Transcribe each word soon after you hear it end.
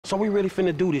So we really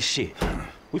finna do this shit?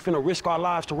 We finna risk our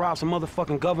lives to rob some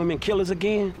motherfucking government killers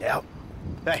again? Yep.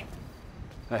 Hey.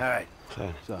 All right.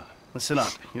 So, listen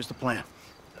up. Here's the plan.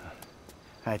 All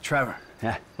right, Trevor.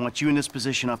 Yeah? I want you in this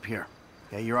position up here.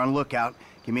 Okay, you're on lookout.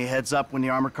 Give me a heads up when the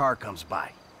armored car comes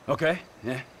by. Okay,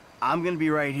 yeah. I'm gonna be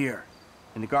right here,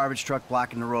 in the garbage truck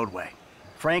blocking the roadway.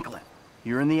 Franklin,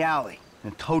 you're in the alley, in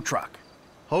a tow truck.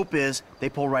 Hope is they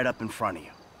pull right up in front of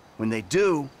you. When they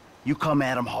do, you come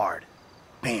at them hard.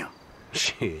 Bam.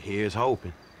 Shit, here's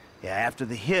hoping. Yeah, after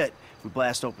the hit, we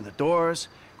blast open the doors,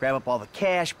 grab up all the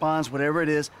cash, bonds, whatever it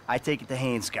is, I take it to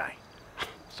Haynes' guy.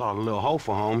 It's all a little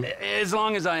hopeful, homie. As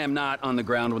long as I am not on the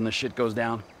ground when the shit goes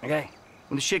down. Okay?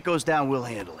 When the shit goes down, we'll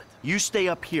handle it. You stay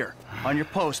up here, on your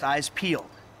post, eyes peeled.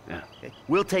 Yeah. Okay?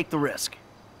 We'll take the risk.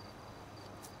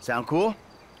 Sound cool?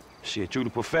 Shit, you the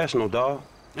professional, dawg.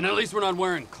 And at least we're not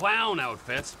wearing clown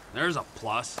outfits. There's a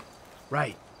plus.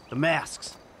 Right. The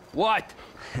masks. What?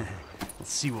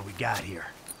 Let's see what we got here.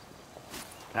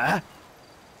 Huh?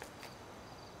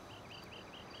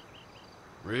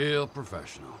 Real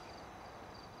professional.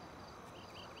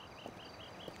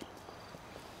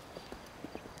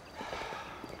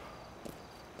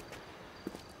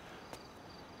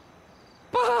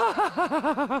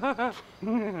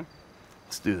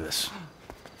 Let's do this.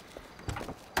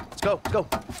 Let's go, let's go.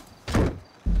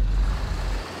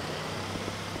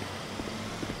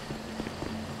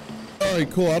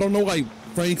 Alright, cool. I don't know why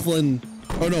Franklin,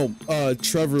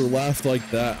 Trevor laughed like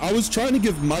that. I was trying to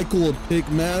give Michael a pig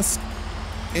mask,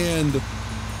 and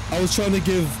I was trying to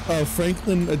give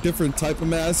Franklin a different type of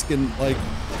mask, and like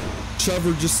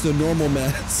Trevor just a normal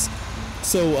mask.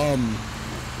 So,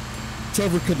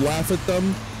 Trevor could laugh at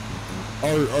them,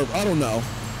 or I don't know.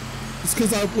 It's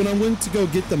because when I went to go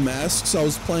get the masks, I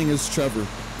was playing as Trevor,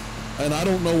 and I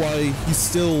don't know why he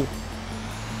still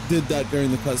did that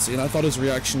during the cutscene. I thought his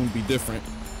reaction would be different.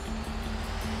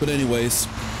 But anyways.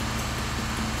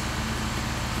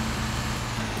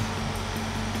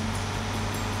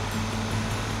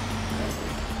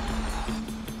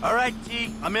 All right,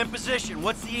 T, I'm in position.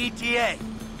 What's the ETA?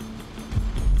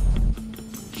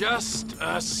 Just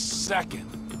a second.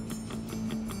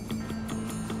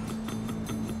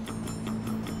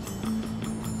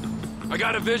 I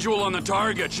got a visual on the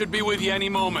target. Should be with you any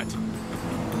moment.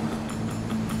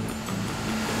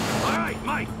 All right,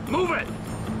 Mike, move it!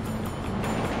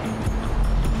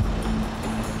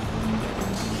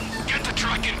 Get the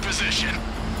truck in position.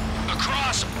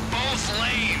 Across both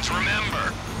lanes,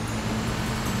 remember.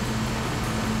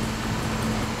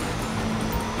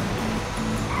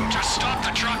 Just stop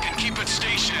the truck and keep it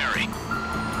stationary.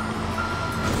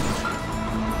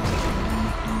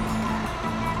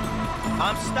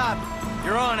 I'm stopped.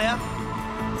 You're on, F.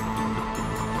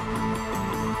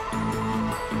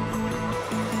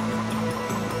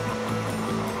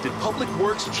 Did Public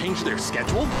Works change their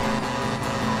schedule?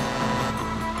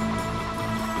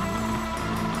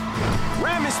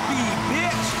 Ramming speed,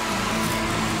 bitch!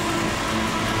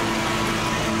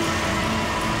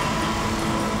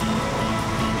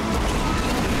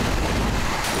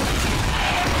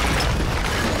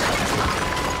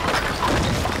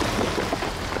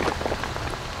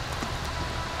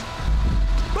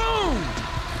 Boom!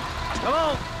 Come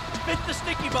on, spit the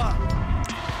sticky bomb.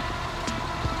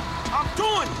 I'm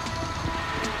doing it!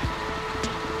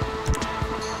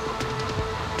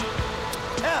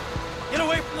 F, get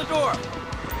away from the door.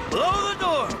 Blow the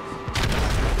doors.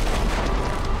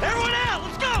 Everyone out,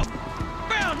 let's go!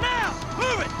 Brown, now,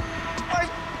 move it! My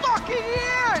fucking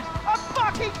ears! I'm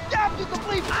fucking deaf, you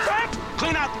complete prick!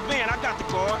 Clean out the van, I got the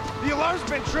car. The alarm's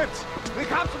been tripped. The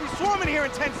cops will be swarming here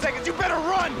in 10 seconds. You better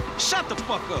run! Shut the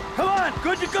fuck up. Come on,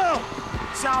 good to go.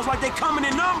 Sounds like they coming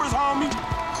in numbers, homie.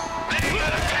 They hit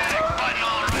the panic button,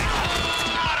 all right.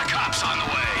 A lot of cops on the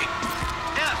way.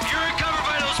 F, you're covered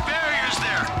by those barriers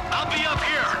there. I'll be up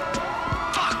here.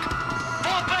 Fuck!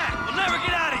 Fall back, we'll never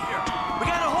get out of here. We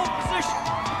gotta hold position.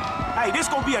 Hey, this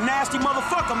gonna be a nasty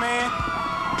motherfucker, man.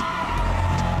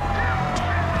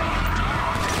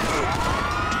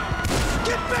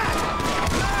 Get back!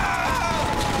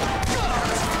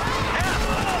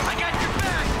 I got your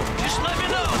back. Just let me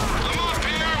know. I'm up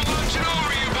here watching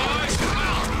over you boys.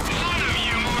 Well, one of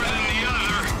you more than the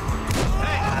other.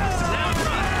 Hey, stand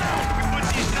right. We put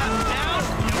these cops down,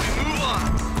 and we move on.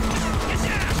 Get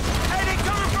down! Hey, they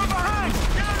coming from behind.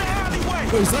 Down the alleyway.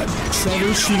 Wait, is that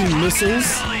Trevor shooting missiles?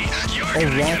 Or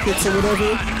rockets or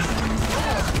whatever?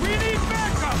 We need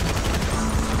backup.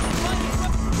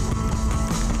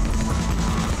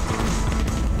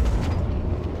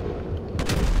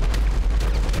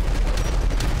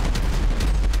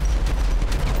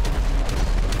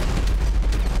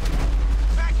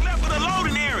 Back left of the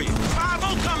loading area.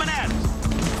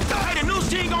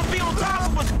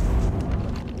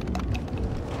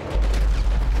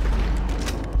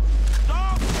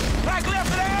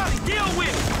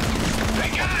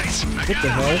 What the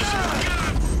hell?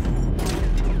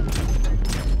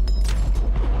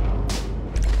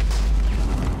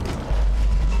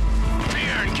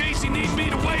 Here, in case you need me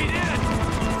to wade in.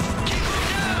 Keep him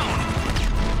down.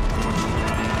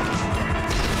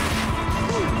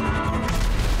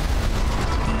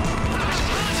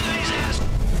 Lots of these ass.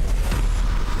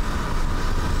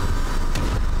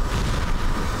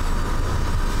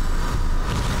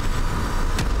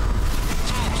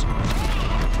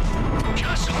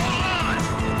 Just hold on.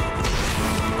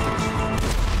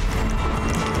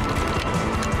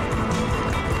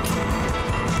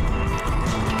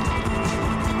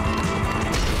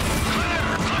 Clear,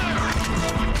 clear.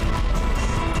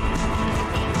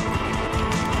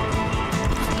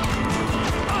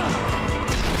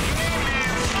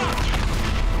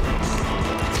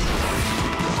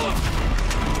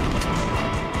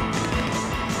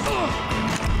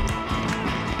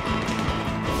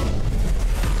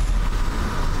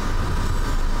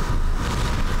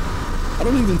 I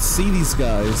don't even see these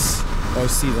guys. Oh, I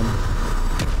see them.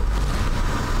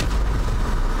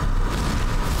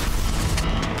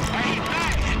 Hey,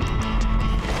 back!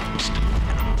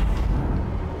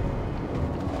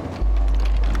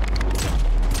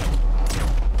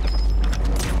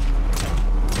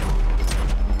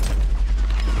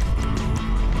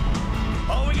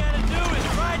 All we gotta do is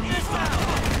ride this out.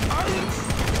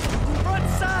 Front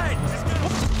side.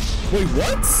 Wait,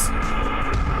 what?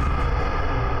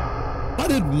 How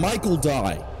did Michael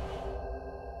die?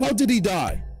 How did he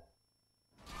die?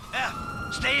 F,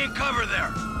 stay in cover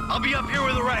there. I'll be up here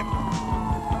with a rifle.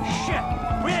 Shit.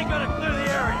 We ain't gonna clear the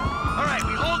area. All right,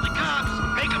 we hold the cops.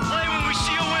 Make a play when we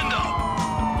see a window.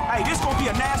 Hey, this gonna be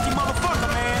a nasty motherfucker,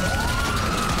 man.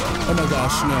 Oh my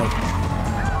gosh, no.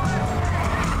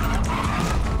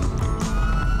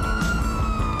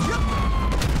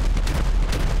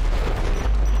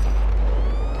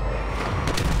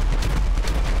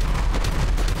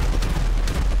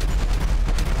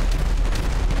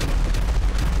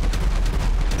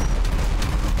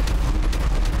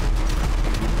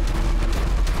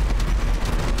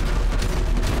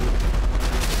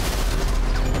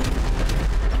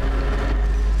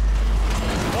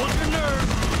 Hold your nerve.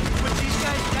 Put these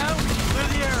guys down, clear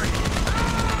the area.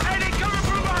 Hey, they coming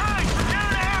from behind! Down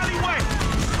the alleyway!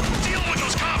 Deal with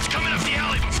those cops coming up the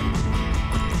alley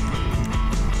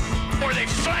before they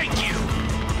flank you!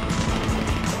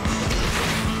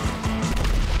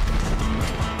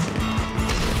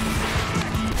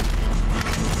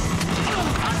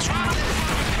 I'm trying to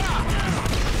find a cop!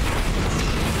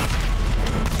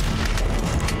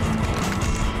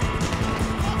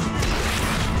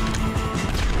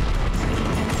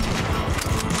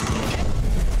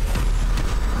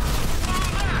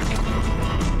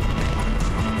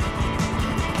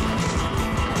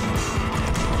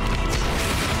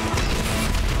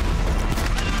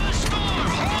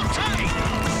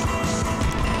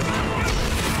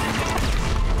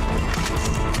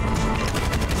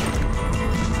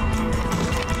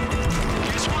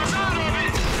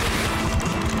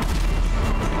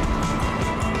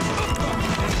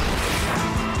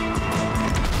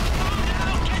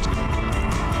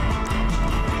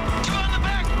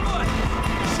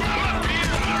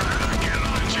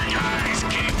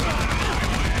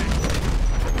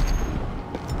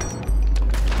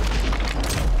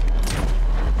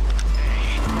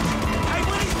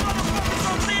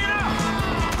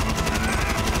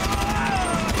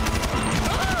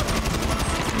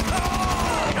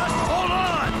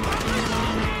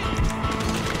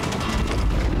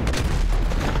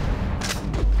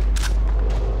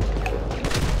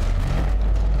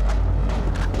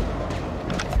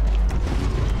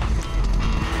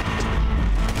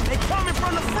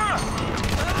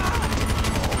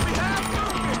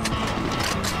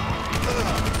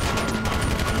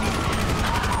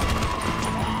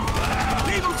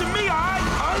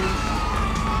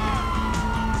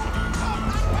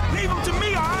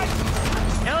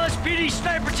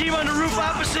 Sniper team on the roof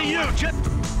opposite you. Just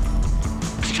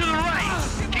to the right.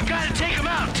 You gotta take them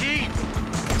out, T.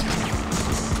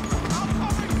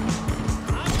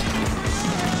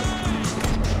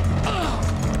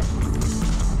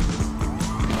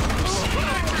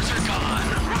 Snipers are gone.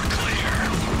 We're clear.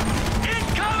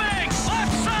 Incoming!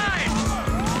 Left side!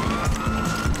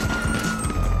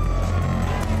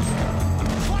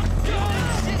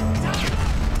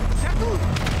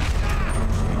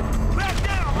 Back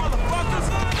down, motherfuckers!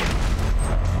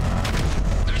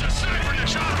 There's a sniper in the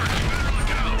chopper. You better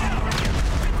look out.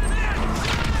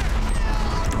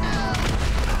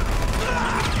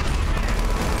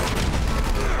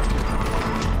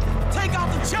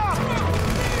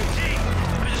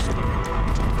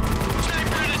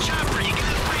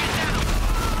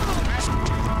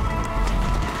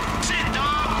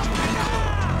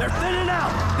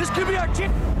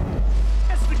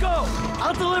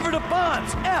 I'll deliver the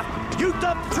bombs. F, you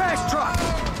dump the trash truck.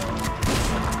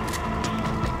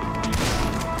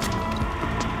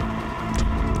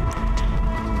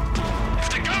 If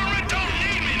the government don't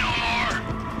need me no more.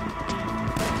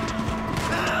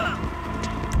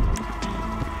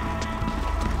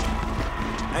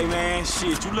 Hey man,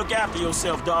 shit, you look after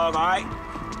yourself, dog, all right?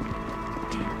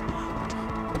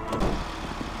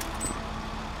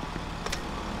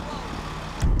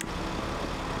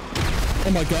 Oh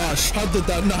my gosh, how did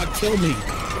that not kill me?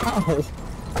 Ow.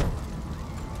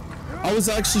 I was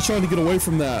actually trying to get away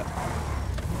from that.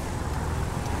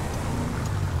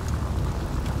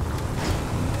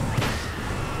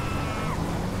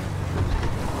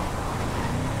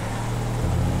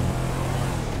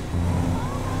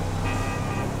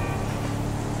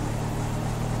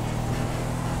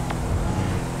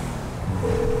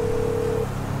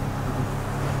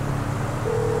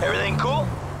 Everything cool?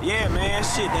 Yeah, man,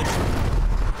 shit, that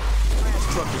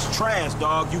trash truck is trash,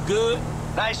 dog. You good?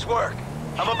 Nice work.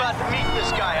 I'm about to meet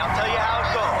this guy. I'll tell you how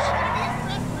it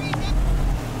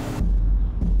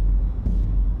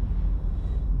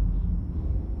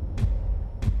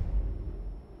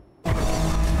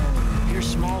goes. Here's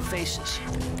small faces.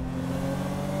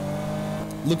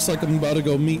 Looks like I'm about to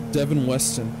go meet Devin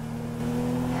Weston.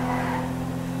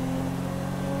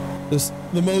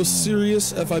 The most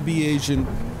serious FIB agent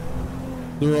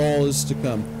there all is to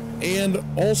come. And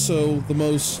also the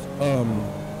most,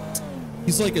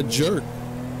 he's like a jerk,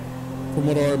 from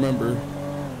what I remember.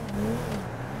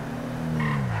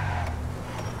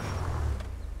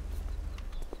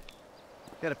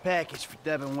 Got a package for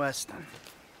Devin Weston.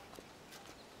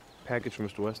 Package for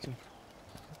Mr. Weston?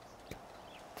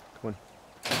 Come on.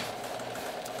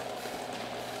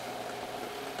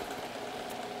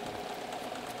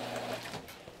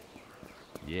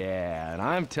 Yeah, and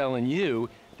I'm telling you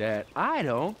that I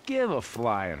don't give a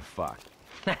flying fuck.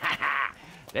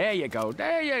 There you go,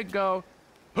 there you go.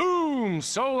 Boom!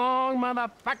 So long,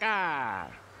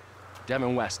 motherfucker!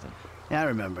 Devin Weston. Yeah, I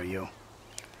remember you.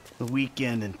 The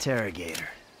weekend interrogator.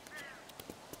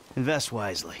 Invest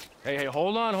wisely. Hey,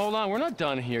 hold on. We're not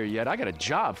done here yet. I got a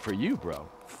job for you, bro.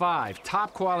 5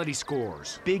 top quality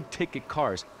scores, big ticket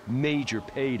cars, major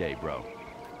payday, bro.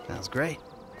 Sounds great.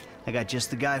 I got just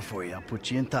the guy for you. I'll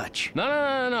put you in touch. No.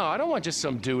 I don't want just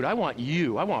some dude. I want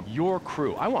you. I want your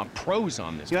crew. I want pros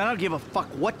on this. Yeah, I don't give a fuck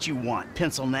what you want,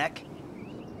 pencil neck.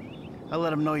 I'll let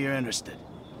them know you're interested.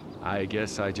 I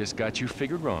guess I just got you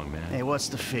figured wrong, man. Hey, what's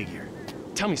the figure?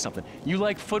 Tell me something. You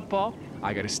like football?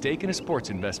 I got a stake in a sports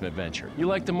investment venture. You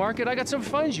like the market? I got some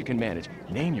funds you can manage.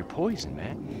 Name your poison,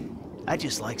 man. I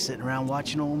just like sitting around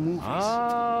watching old movies.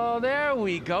 Oh, there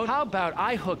we go. How about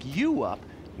I hook you up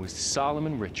with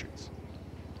Solomon Richards?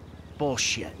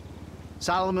 Bullshit.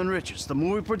 Solomon Richards, the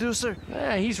movie producer?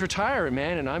 Yeah, he's retiring,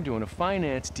 man, and I'm doing a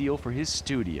finance deal for his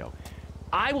studio.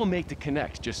 I will make the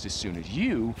connect just as soon as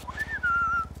you...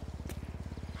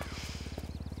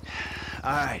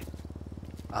 All right.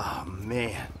 Oh,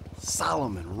 man.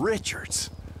 Solomon Richards.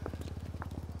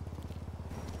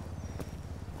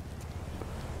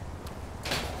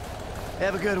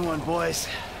 Have a good one, boys.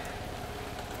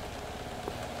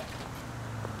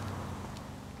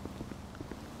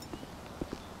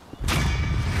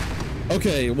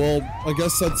 Okay, well, I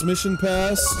guess that's mission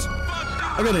passed.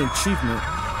 I got an achievement.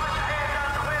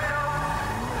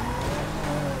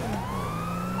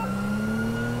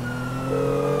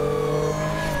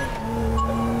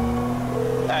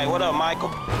 Hey, what up, Michael?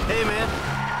 Hey, man.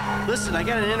 Listen, I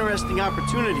got an interesting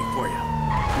opportunity for you.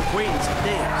 Acquaintance of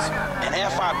Dave's. An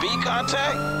FIB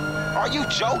contact? Are you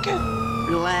joking?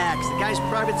 Relax. The guy's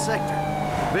private sector.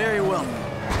 Very wealthy.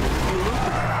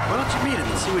 Why don't you meet him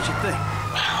and see what you think?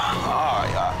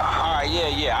 All right,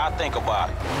 yeah, I'll think about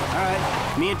it. All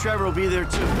right. Me and Trevor will be there,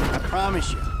 too. I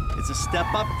promise you. It's a step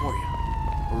up for you.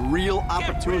 A real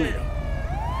opportunity.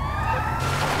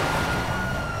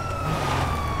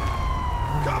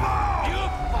 Come on! You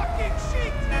fucking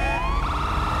sheep!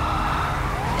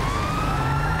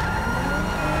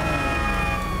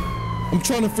 I'm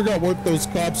trying to figure out what those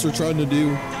cops are trying to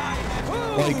do.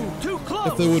 Like,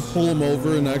 if they would pull them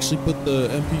over and actually put the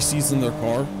NPCs in their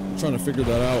car. I'm trying to figure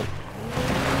that out.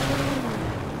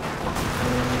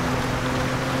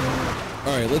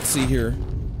 Alright, let's see here.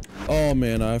 Oh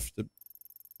man, I have to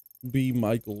be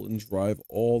Michael and drive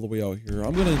all the way out here.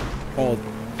 I'm gonna call a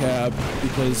cab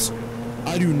because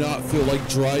I do not feel like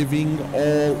driving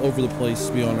all over the place,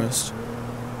 to be honest.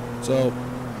 So,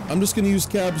 I'm just gonna use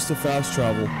cabs to fast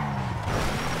travel.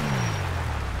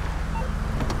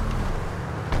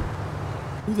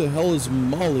 Who the hell is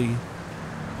Molly?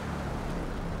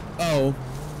 Oh,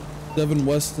 Devin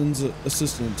Weston's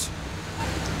assistant.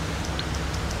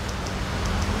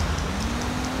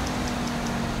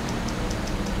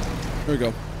 There we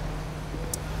go.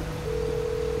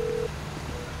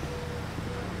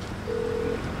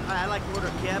 I'd like to order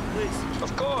a cab, please.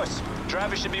 Of course.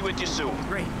 Driver should be with you soon.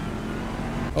 Great.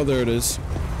 Oh, there it is.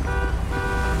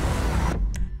 Let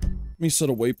me set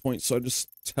a waypoint, so I just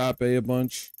tap A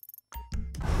bunch.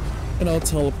 And I'll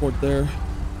teleport there.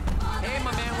 Hey,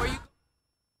 my man, where you...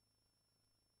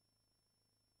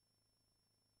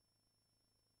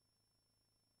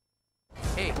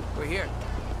 Hey, we're here.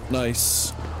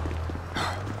 Nice.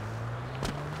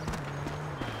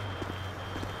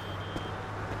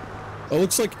 It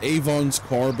looks like Avon's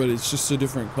car, but it's just a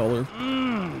different color.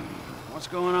 What's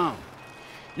going on?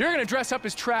 You're gonna dress up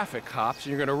as traffic cops, and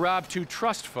you're gonna rob 2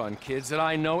 trust fund kids that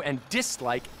I know and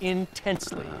dislike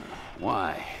intensely.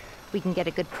 Why? We can get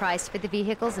a good price for the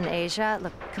vehicles in Asia.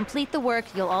 Look, complete the work,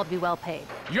 you'll all be well paid.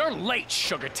 You're late,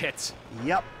 sugar tits.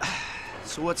 Yep.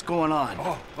 So what's going on?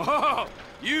 Oh,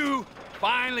 you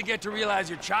finally get to realize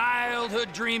your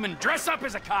childhood dream and dress up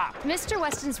as a cop. Mr.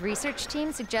 Weston's research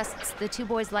team suggests the 2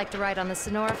 boys like to ride on the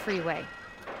Sonora Freeway.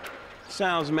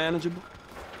 Sounds manageable.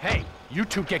 Hey, you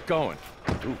 2 get going.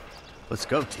 Ooh, let's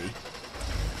go, T.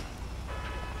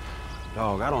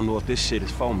 Dog, I don't know if this shit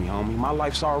is for me, homie. My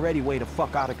life's already way the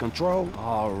fuck out of control.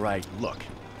 All right, look.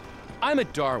 I'm a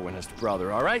Darwinist,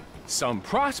 brother, all right? Some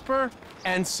prosper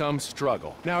and some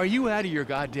struggle. Now, are you out of your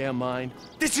goddamn mind?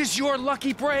 This is your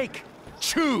lucky break.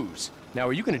 Choose. Now,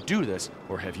 are you gonna do this,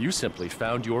 or have you simply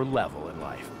found your level in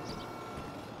life?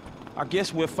 I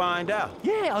guess we'll find out.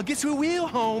 Yeah, I guess we will,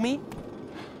 homie.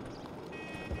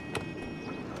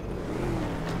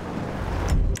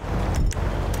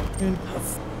 Get the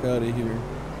fuck out of here.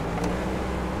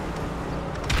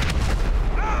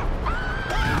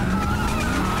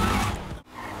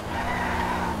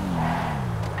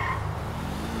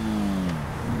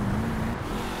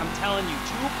 I'm telling you,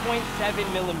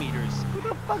 2.7 millimeters. Who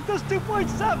the fuck does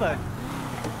 2.7?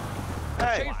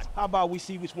 Hey, how about we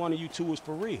see which one of you 2 is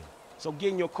for real? So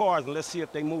get in your cars and let's see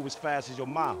if they move as fast as your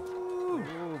mouth. Ooh,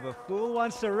 the fool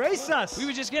wants to race us. We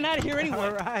were just getting out of here anyway.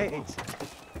 All right.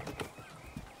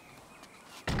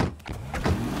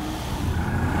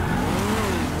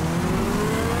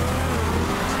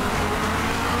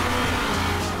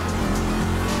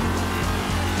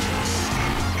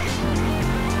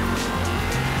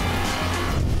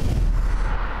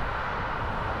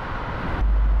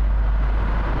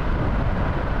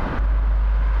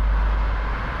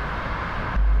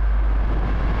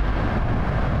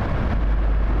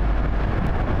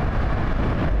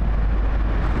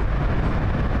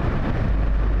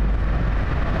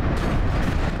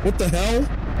 What the hell?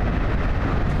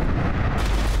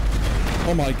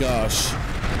 Oh my gosh.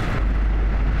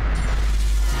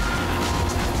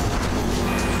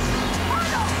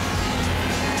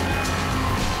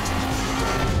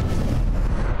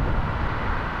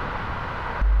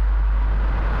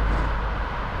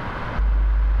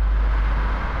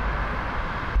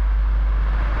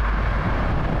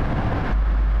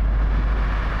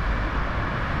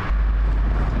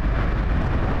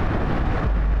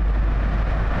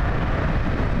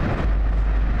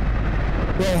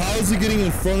 Bro, how is he getting in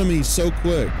front of me so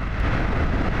quick?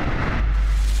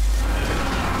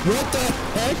 What the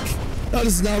heck? That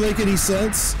does not make any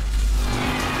sense.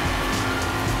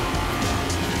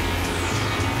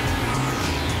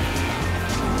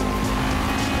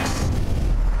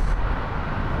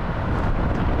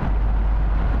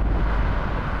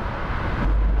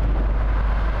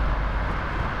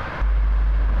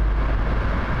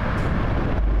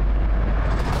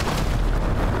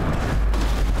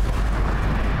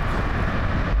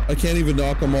 I can't even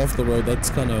knock him off the road. That's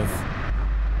kind of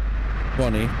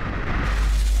funny.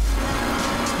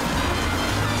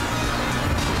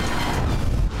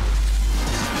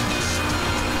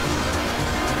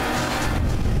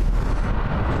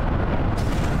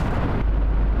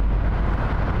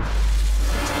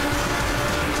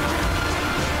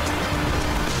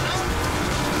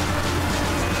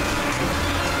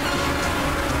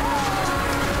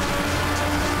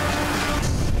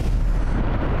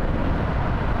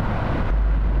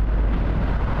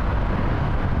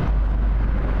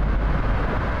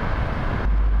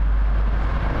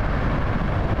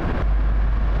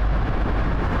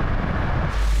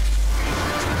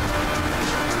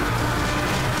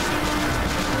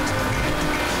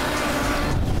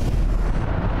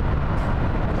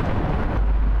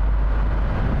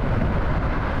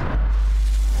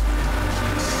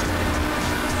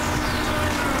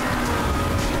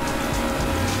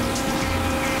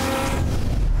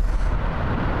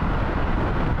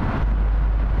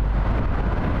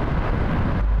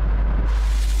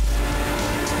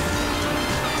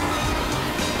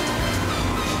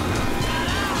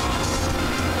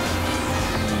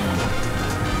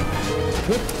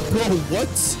 What? Bro, what?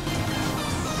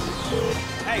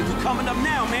 Hey, we're coming up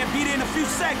now, man. Be there in a few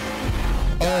seconds.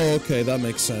 Oh, okay, that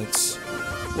makes sense.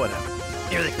 Whatever.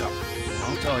 Here they come.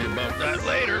 I'll tell you about that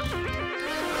later.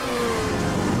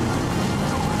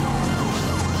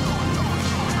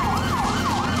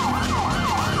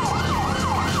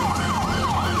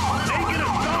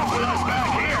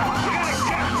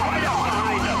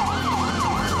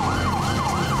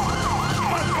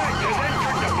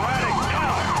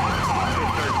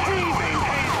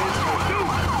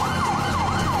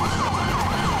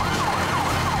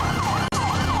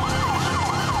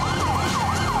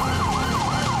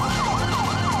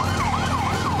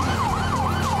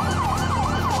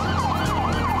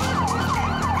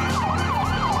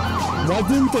 Why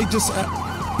didn't they just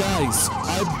guys,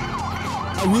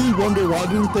 I really wonder why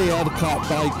didn't they add cop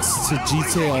bikes to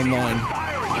GTA Online?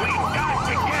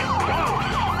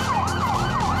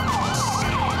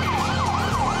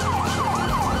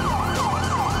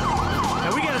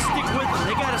 And we gotta stick with them.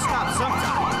 They gotta stop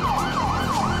sometime.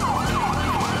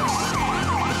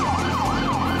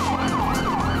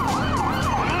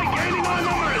 Am I gaining on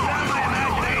them or is that my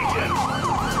imagination?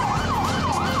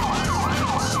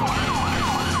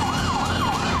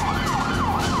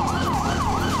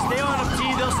 Stay on them,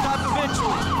 T. They'll stop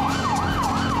eventually.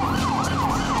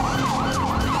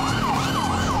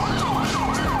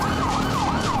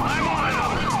 I'm on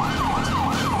them.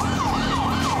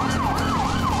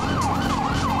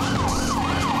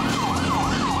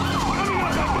 Coming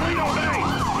up on Toledo Bay.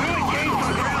 We only gained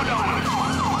some ground on them.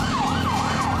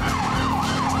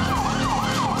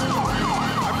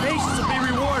 Our patience will be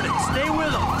rewarded. Stay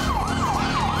with them.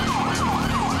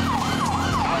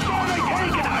 How far are they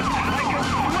taking us? I can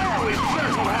swear we've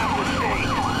circled half the state.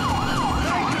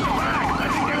 Nice to the back. I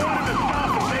think they wanted to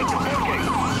stop and make the booking.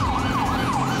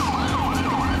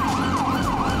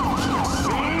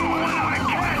 When I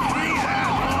catch these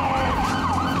assholes!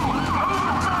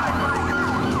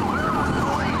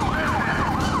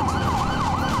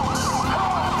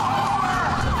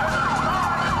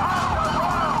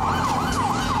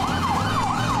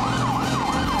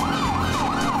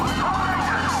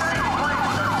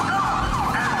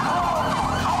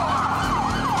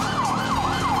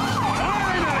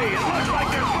 Finally! It looks like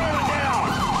they're slowing down.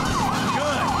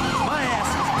 Good. My ass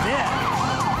is dead.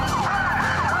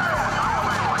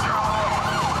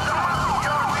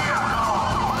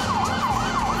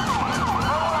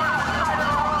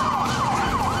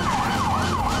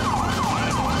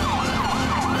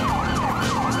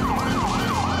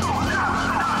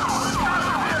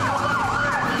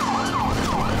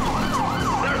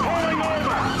 They're pulling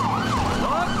over.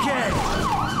 Okay.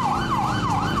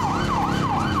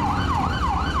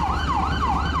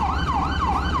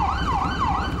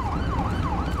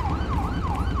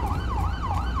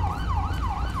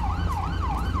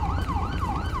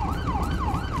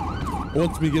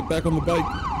 Wants me to get back on the bike.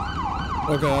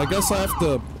 Okay, I guess I have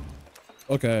to.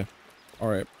 Okay.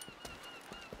 Alright.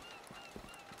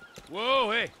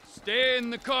 Whoa, hey, stay in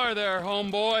the car there,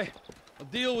 homeboy. I'll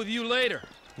deal with you later.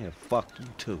 Yeah, fuck you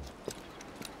too.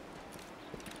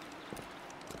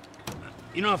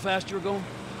 You know how fast you were going?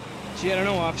 Gee, I don't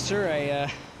know, officer.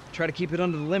 I try to keep it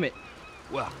under the limit.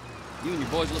 Well, you and your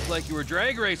boys look like you were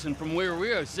drag racing from where we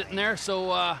were sitting there, so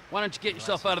why don't you get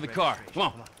yourself out of the car? Come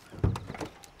on.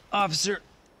 Officer,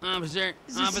 Officer,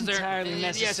 is this entirely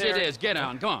Yes, necessary? it is. Get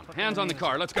on. Come on. Hands on the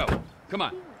car. Let's go. Come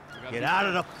on. Get out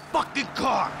of the fucking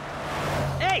car.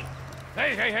 Hey,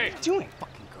 Hey, hey, hey. doing?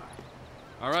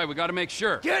 All right, we got to make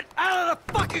sure. Get out of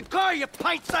the fucking car, you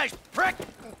pint-sized prick!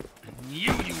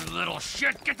 You little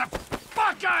shit. Get the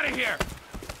fuck out of here.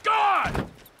 Go on.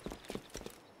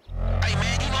 Hey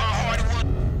man, you know how hard it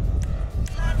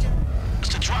was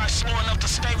to drive slow enough to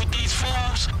stay with these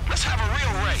fools? Let's have a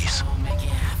real race.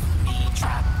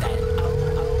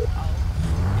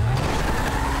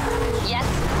 Yes?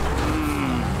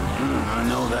 I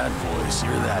know that voice.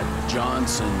 You're that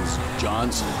Johnson's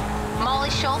Johnson. Molly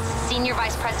Schultz, Senior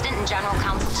Vice President and General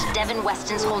Counsel to Devin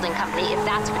Weston's holding company, if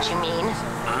that's what you mean.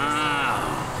 Ah,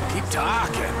 keep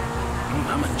talking.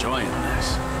 I'm enjoying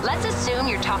this. Let's assume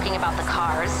you're talking about the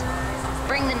cars.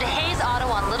 Bring them to Hayes Auto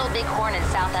on Little Bighorn in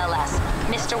South LS.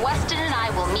 Mr. Weston and I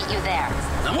will meet you there.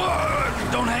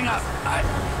 Whoa, don't hang up. I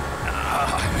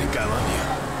think I love you.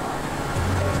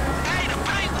 Hey, the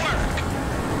paintwork!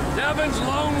 Devin's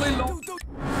lonely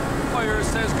lawyer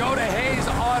says go to Hayes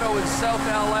Auto in South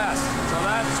LS. So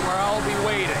that's where I'll be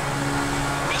waiting.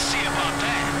 We'll see about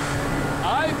that.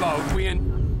 I vote we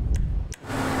indulge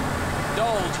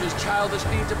his childish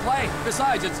need to play.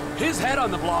 Besides, it's his head on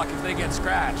the block if they get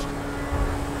scratched.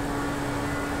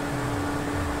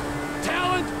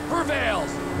 Talent prevails.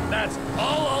 That's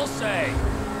all I'll say.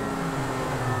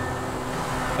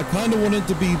 I kind of wanted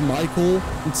to be Michael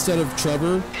instead of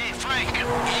Trevor. Hey, Frank.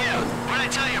 Yeah, what'd I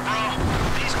tell you, bro?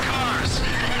 These cars.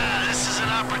 This is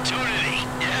an opportunity.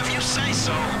 Yeah, if you say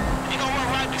so. You know what?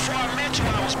 Right before I met you,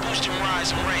 I was boosting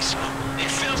rides and racing.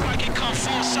 It feels like it come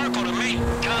full circle to me.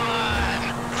 Come on.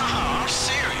 No, I'm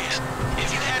serious. If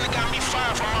you hadn't got me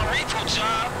fired from my repo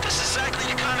job, this is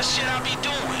exactly the kind of shit I be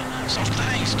doing. So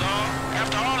thanks, dog.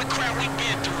 After all the crap we've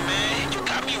been through, man, you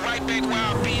got me right back where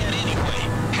I'll be at anyway.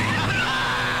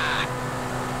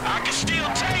 I can still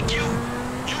take you.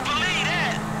 You believe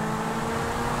that?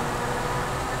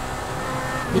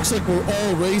 Looks like we're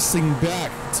all racing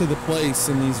back to the place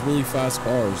in these really fast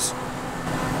cars.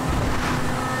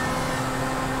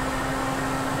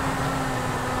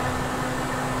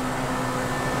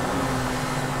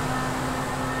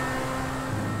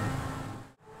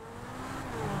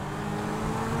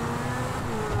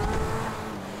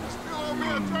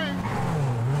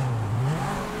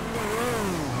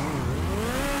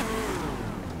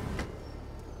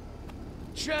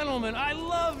 Gentlemen, I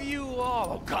love you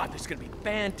all. Oh God, this is gonna be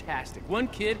fantastic. One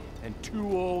kid and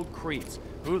two old creeps.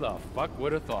 Who the fuck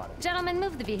would have thought it? Gentlemen,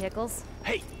 move the vehicles.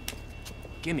 Hey,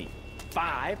 gimme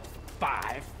 5,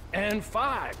 5, and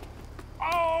 5.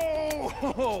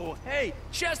 Oh, hey,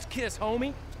 chest kiss,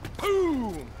 homie.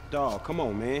 Boom. Dog, come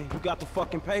on, man. You got the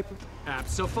fucking paper?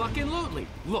 Abso-fucking-lutely.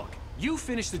 Look, you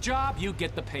finish the job, you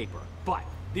get the paper. But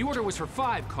the order was for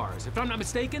 5 cars. If I'm not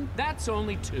mistaken, that's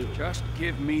only 2. Just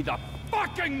give me the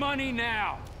fucking money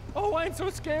now! Oh, I'm so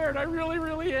scared. I really,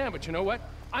 really am. But you know what?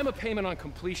 I'm a payment on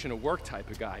completion of work type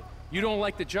of guy. You don't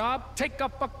like the job? Take a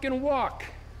fucking walk.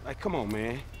 Like, come on,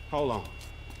 man. Hold on.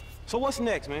 So what's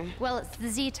next, man? Well, it's the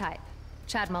Z-type.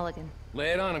 Chad Mulligan. Lay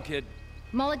it on him, kid.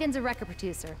 Mulligan's a record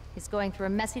producer. He's going through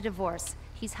a messy divorce.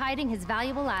 He's hiding his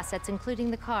valuable assets,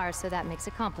 including the car, so that makes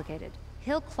it complicated.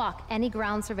 He'll clock any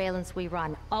ground surveillance we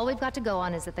run. All we've got to go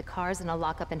on is that the car's in a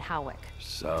lockup in Howick.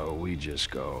 So we just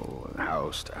go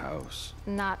house to house?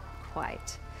 Not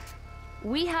quite.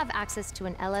 We have access to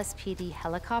an LSPD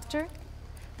helicopter.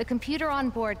 The computer on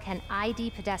board can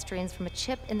ID pedestrians from a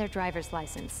chip in their driver's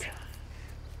license.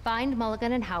 Find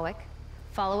Mulligan and Howick,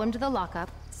 follow him to the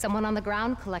lockup. Someone on the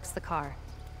ground collects the car.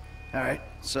 All right,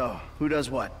 so who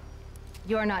does what?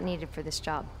 You're not needed for this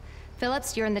job.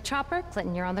 Phillips, you're in the chopper.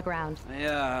 Clinton, you're on the ground.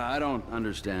 Yeah, I don't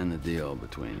understand the deal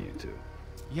between you two.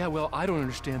 Yeah, well, I don't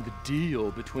understand the deal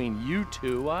between you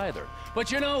two either.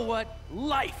 But you know what?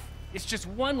 Life is just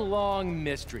one long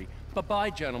mystery. Bye-bye,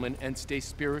 gentlemen, and stay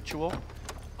spiritual.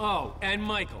 Oh, and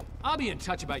Michael, I'll be in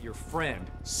touch about your friend,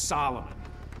 Solomon.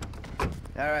 All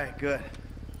right, good.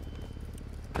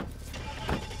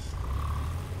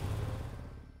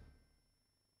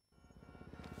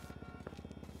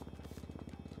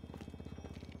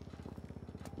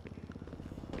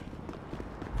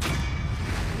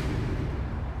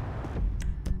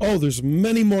 Oh, there's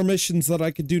many more missions that I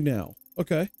could do now.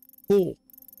 Okay, cool.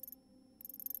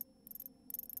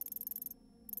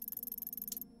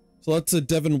 So that's a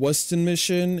Devin Weston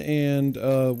mission, and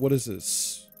what is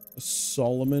this? A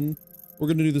Solomon. We're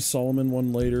gonna do the Solomon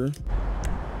one later.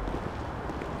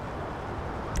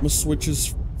 I'm gonna switch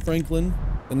as Franklin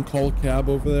and call a cab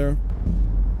over there.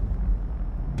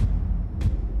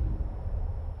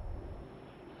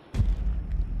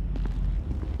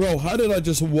 Bro, how did I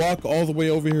just walk all the way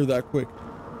over here that quick?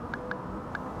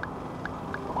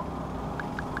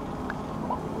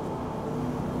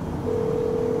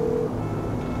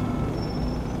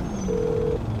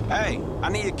 Hey, I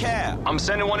need a cab. I'm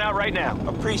sending one out right now.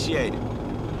 Appreciate it.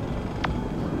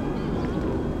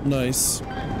 Nice.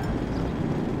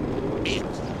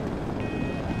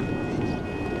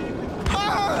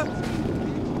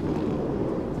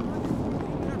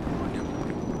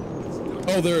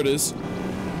 Oh, there it is.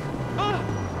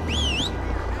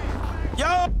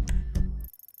 Yo!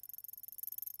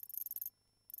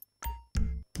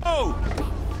 Oh!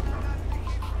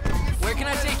 Where can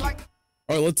I take you?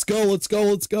 All right, let's go, let's go,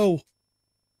 let's go.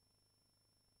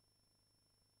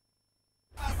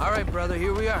 All right, brother,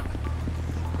 here we are.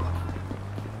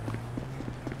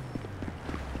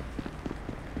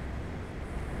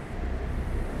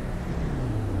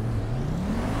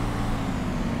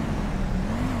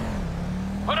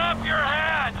 Put up your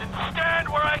hands and stand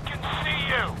where I can see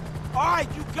you. All right,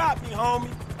 you got me, homie.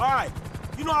 All right.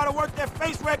 You know how to work that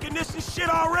face recognition shit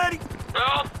already?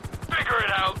 Well, figure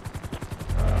it out.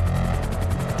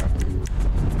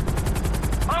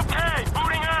 Okay,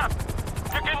 booting up.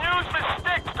 You can use the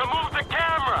sticks to move the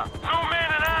camera. Zoom in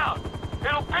and out.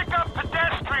 It'll pick up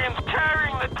pedestrians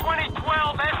carrying the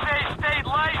 2012 SA state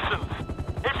license.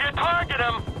 If you target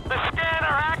them, the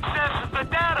scanner accesses the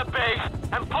database.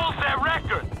 and pulls that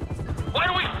record. Why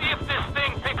don't we see if this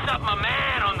thing picks up my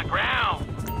man on the ground?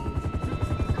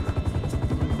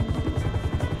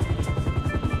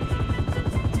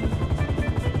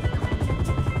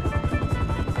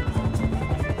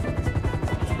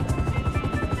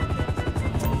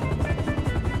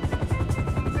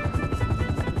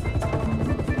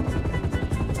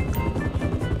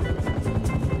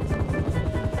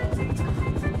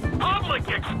 Public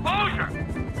exposure?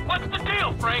 What's the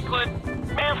deal, Franklin?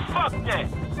 Man, fuck that.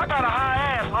 I got a high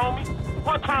ass, homie.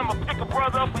 One time I'll pick a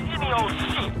brother up for any old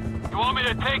shit. You want me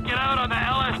to take it out on the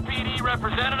LSPD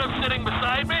representative sitting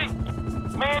beside me?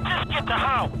 Man, just get the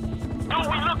house. Dude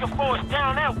we looking for is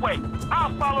down that way.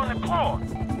 I'll follow the car.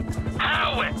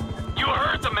 Howard, you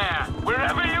heard the man.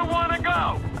 Wherever you want to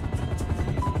go.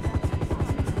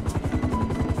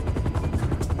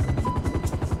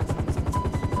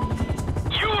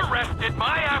 You arrested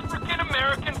my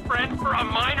African-American friend for a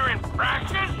minor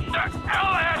infraction? The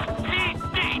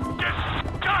LSPD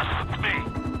disgusts me!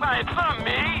 Well, it's not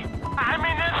me. I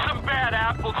mean, there's some bad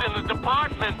apples in the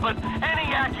department, but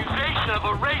any accusation of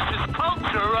a racist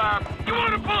culture, you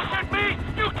want to bullshit me?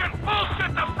 You can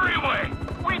bullshit the freeway!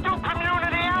 We do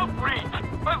community outreach,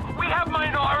 but we have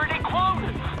minority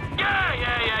quotas.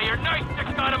 Yeah, your nice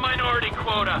dick's got a minority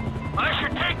quota. I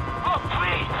should take... Oh,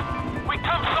 please! We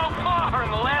come so far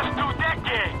in the last 2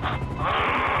 decades.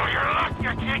 Oh, you're lucky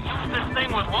I can't use this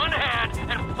thing with one hand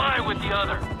and fly with the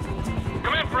other.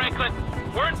 Come in, Franklin.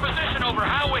 We're in position over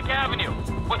Howick Avenue.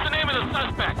 What's the name of the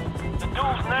suspect? The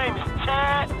dude's name is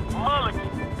Chad Mulligan.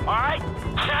 All right?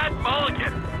 Chad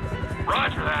Mulligan.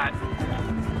 Roger that.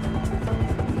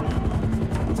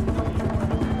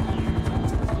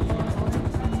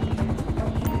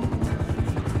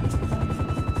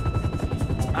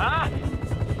 Huh?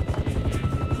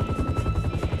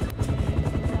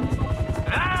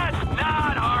 That's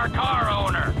not our car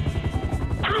owner.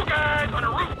 2 guys on a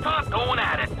rooftop going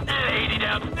at it. The lady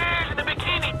downstairs in the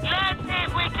bikini. Let's see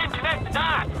if we can connect the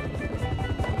dots.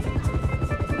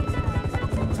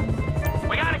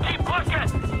 We gotta keep looking.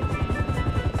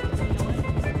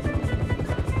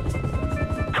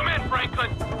 Come in,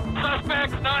 Franklin.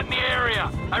 Suspect's not in the area.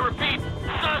 I repeat,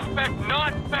 suspect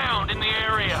not found in the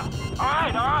area. All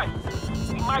right.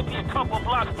 He might be a couple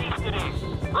blocks east of this.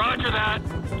 Roger that.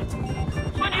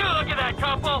 Would you look at that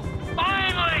couple?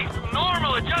 Finally, some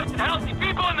normal, adjusted, healthy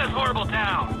people in this horrible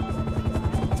town.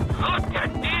 Look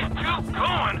at these 2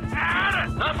 going at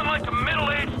it. Nothing like a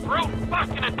middle-aged brute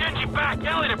fucking a dingy back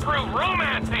alley to prove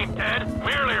romance ain't dead,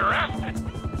 merely arrested.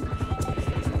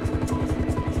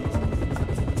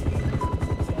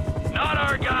 Not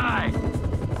our guy.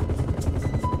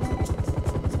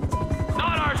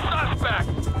 Not our suspect.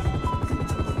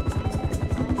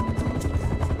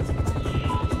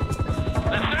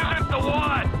 This isn't the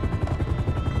one.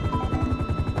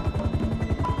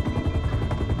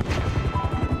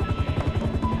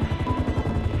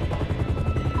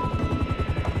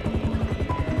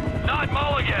 Not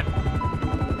Mulligan.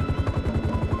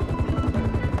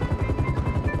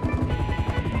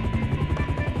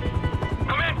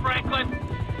 Come in, Franklin.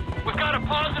 We've got a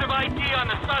positive ID on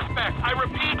the suspect. I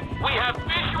repeat, we have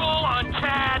visual on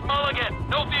Chad Mulligan.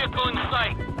 No vehicle in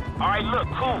sight. All right, look,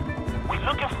 cool. We're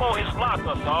looking for his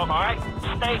lockup, dog, all right?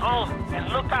 Stay home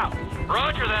and look out.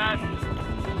 Roger that.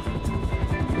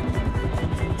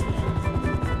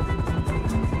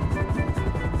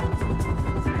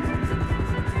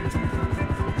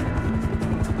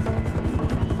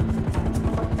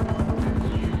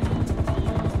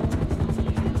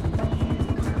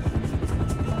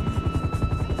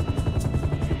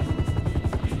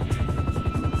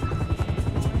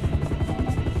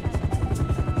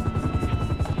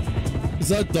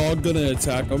 Is that dog gonna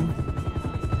attack him?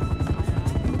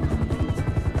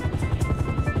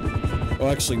 Oh,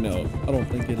 actually, no. I don't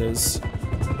think it is.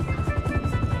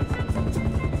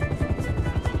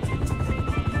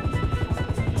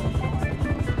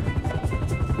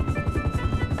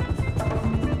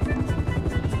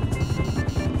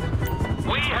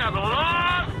 We have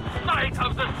lost sight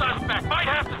of the suspect. Might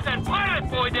have to send Pilot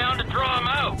Boy down to draw him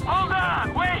out. Hold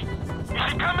on, wait. He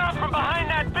should come out from behind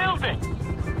that building.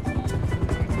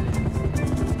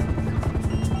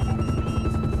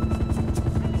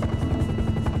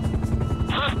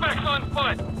 Suspect's on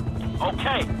foot.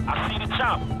 Okay, I see the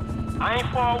chopper. I ain't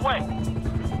far away.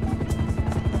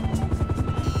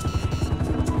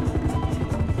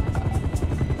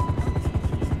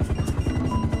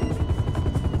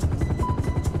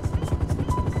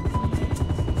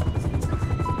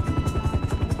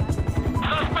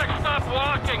 Suspect stopped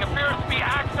walking. Appears to be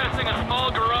accessing a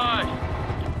small garage.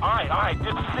 All right,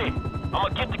 this is it. I'm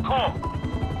gonna get the call.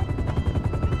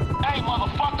 Hey,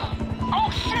 motherfucker! Oh,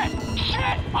 shit!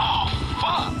 Shit! Oh,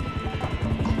 fuck!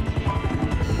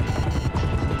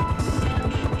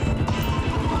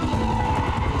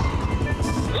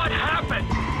 What happened?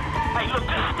 Hey, look,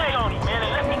 just stay on him, man,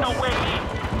 and let me know where he is.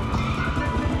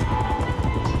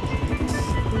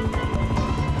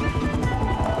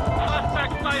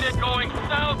 Suspect sighted going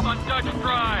south on Dutch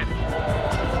Drive.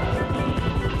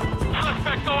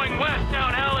 Suspect going west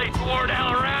down alley toward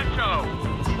El Rancho.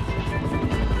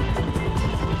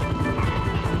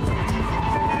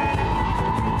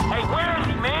 Hey, where is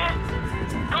he, man?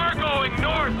 Car going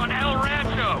north on El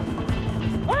Rancho.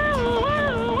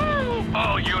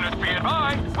 All units be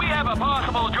advised, we have a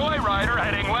possible joyrider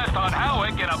heading west on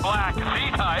Howick in a black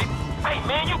Z-Type. Hey,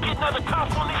 man, you getting other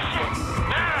cops on this shit?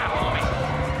 Nah, homie.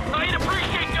 I'd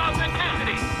appreciate the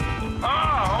authenticity.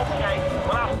 Oh, okay.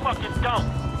 Well, I fucking don't.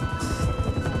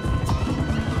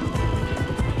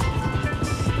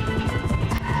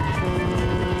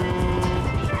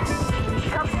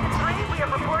 Company 3, we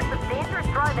have reports of dangerous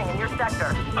driving in your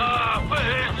sector.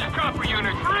 This is Copper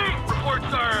Unit 3.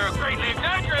 Reports are greatly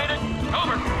exaggerated.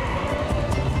 Over.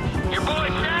 Your boy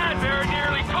Chad very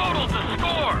nearly totaled the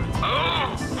score.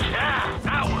 Oh, Chad,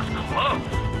 that was close.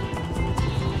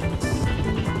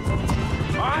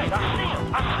 All right, I see him.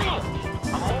 I'm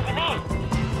moving in.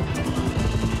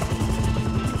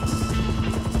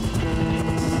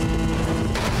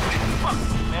 Fuck,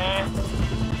 man.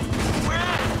 Where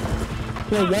is he?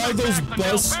 Bro, why are those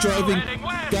bus driving?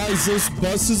 Guys, those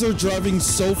buses are driving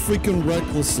so freaking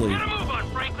recklessly. Get a move on,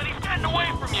 Franklin. He's getting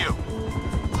away from you.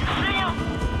 You see him?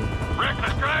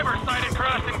 Reckless driver sighted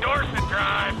crossing Dorset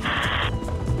Drive.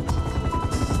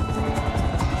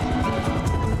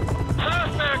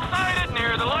 Suspect sighted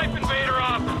near the Life Invader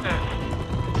offices.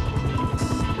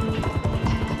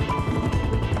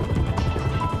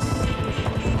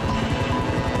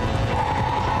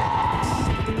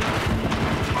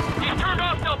 He's turned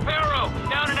off Del Perro,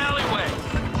 down an alleyway.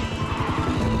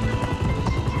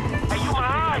 Hey, you my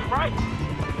eyes, right?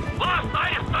 Lost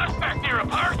sight of suspect near a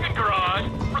parking garage.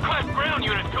 Request ground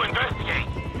units to investigate.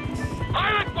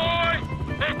 Pilot boy!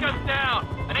 Take us down.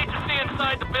 I need to see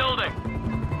inside the building.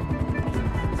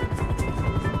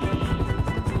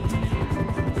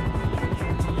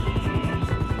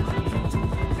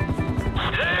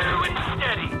 Slow and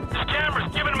steady. This camera's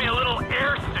giving me a little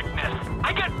air sickness.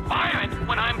 I get violent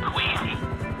when I'm queasy.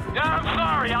 Yeah, I'm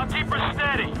sorry. I'll keep her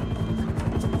steady.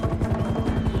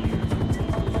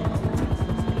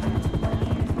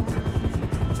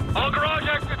 All garage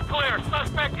exits clear.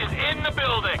 Suspect is in the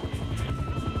building.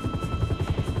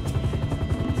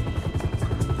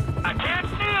 I can't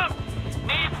see him.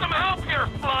 Need some help here,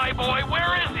 flyboy.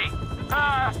 Where is he?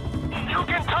 You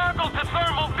can toggle to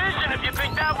thermal vision if you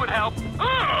think that would help.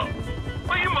 Oh!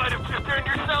 Well, you might have just earned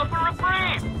yourself a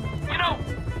reprieve. You know,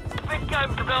 I think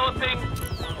I'm developing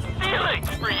feelings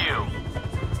for you.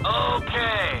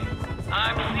 Okay.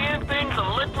 I'm seeing things a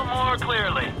little more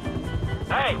clearly.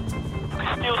 Hey, you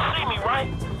still see me, right?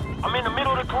 I'm in the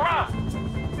middle of the garage.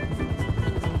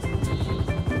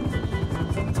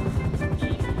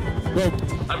 Bro,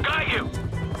 I've got you.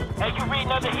 Hey, you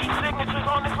reading other heat signatures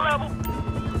on this level?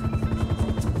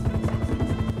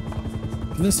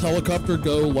 can this helicopter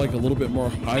go like a little bit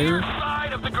more higher? Near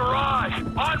side of the garage,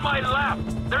 on my left.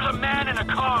 There's a man in a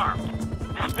car.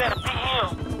 This better be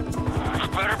him. This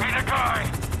better be the guy.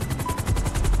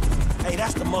 Hey,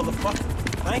 that's the motherfucker.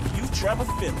 Thank you, Trevor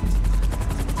Phillips.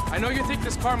 I know you think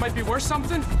this car might be worth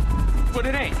something, but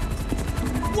it ain't.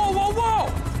 Whoa, whoa,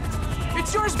 whoa!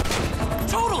 It's yours,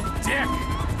 total dick!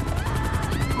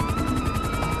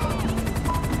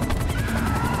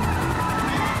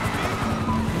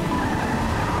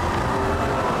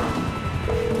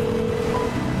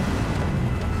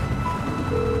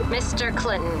 Mr.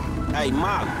 Clinton. Hey,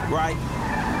 Molly, right?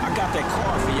 I got that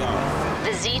car for y'all.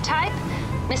 The Z-Type?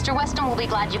 Mr. Weston will be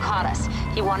glad you caught us.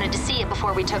 He wanted to see it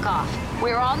before we took off.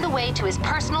 We're on the way to his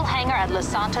personal hangar at Los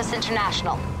Santos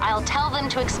International. I'll tell them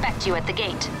to expect you at the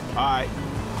gate. All right.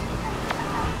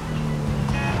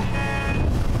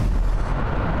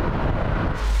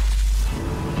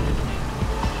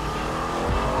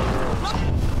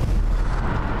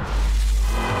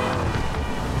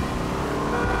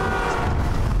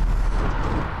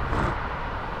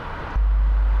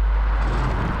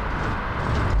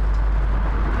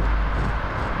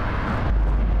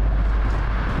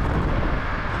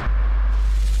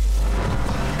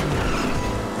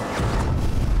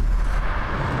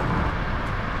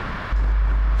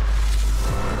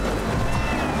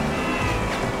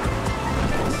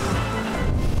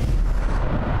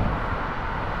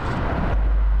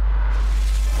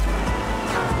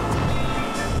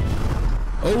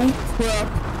 Oh,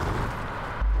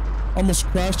 crap. Almost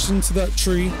crashed into that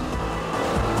tree.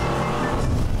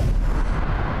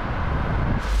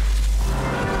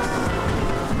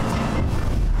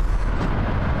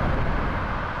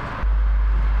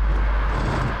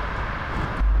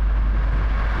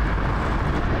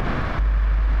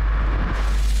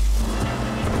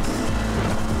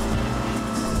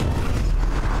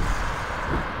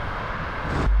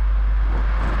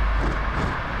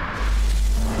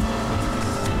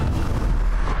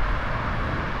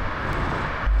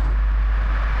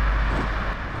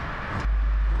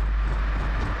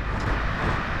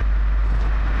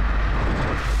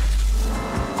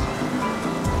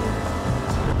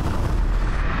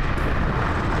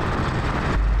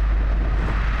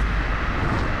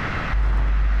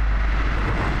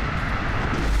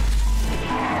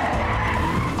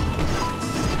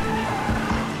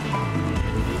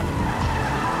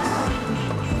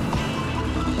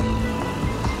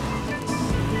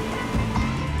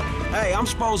 Hey, I'm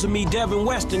supposed to meet Devin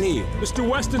Weston here. Mr.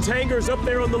 Weston's hangar is up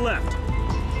there on the left.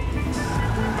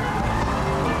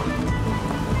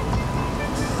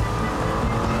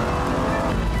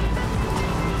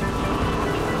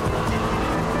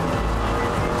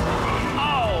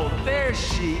 Oh, there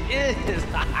she is.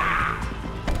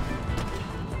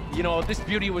 You know, if this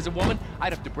beauty was a woman,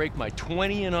 I'd have to break my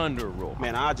 20 and under rule.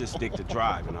 Man, I'll just stick to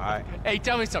driving, all right? Hey,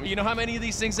 tell me something. You know how many of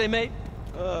these things they made?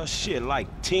 Shit, like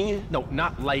 10? No,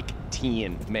 not like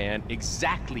 10, man.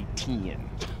 Exactly 10.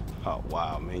 Oh,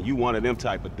 wow, man. You one of them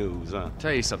type of dudes, huh?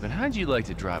 Tell you something. How'd you like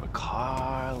to drive a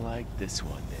car like this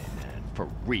one day, man? For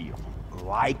real.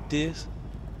 Like this?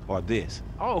 Or this?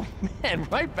 Oh, man,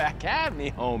 right back at me,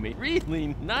 homie.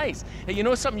 Really nice. Hey, you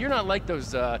know something? You're not like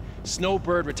those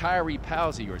snowbird retiree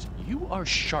pals of yours. You are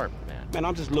sharp, man. Man,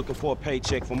 I'm just looking for a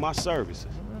paycheck for my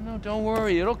services. No, don't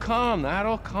worry. It'll come.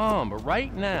 That'll come. But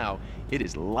right now, it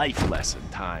is life lesson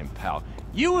time, pal.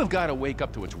 You have got to wake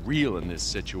up to what's real in this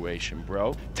situation,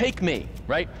 bro. Take me,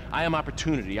 right? I am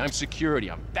opportunity. I'm security.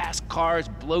 I'm fast cars,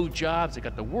 blowjobs. I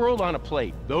got the world on a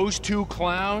plate. Those two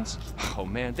clowns, oh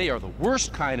man, they are the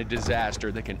worst kind of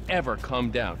disaster that can ever come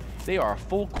down. They are a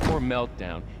full core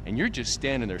meltdown, and you're just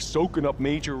standing there soaking up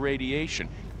major radiation.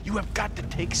 You have got to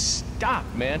take stock,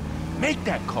 man. Make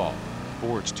that call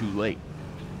before it's too late.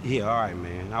 Yeah, all right,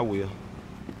 man. I will.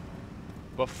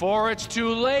 Before it's too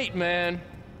late, man.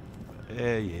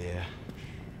 Yeah.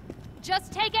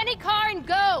 Just take any car and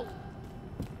go!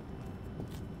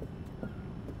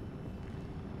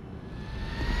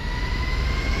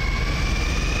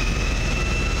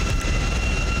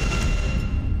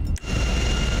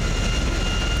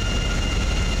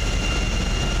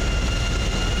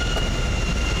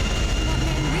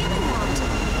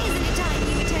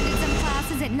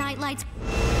 Nightlights.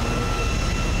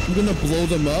 I'm gonna blow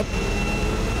them up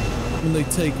when they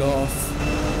take off.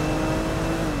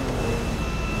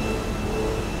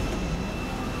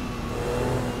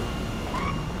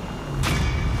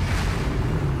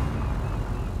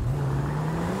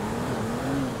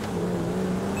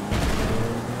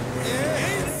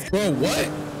 Bro, what?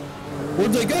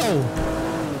 Where'd they go?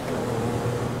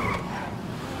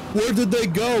 Where did they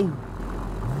go?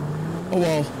 Oh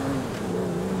well.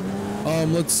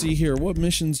 Let's see here. What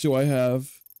missions do I have?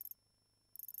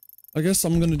 I guess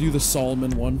I'm gonna do the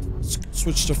Solomon one.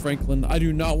 Switch to Franklin. I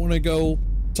do not want to go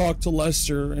talk to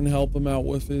Lester and help him out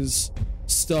with his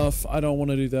stuff. I don't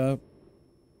want to do that.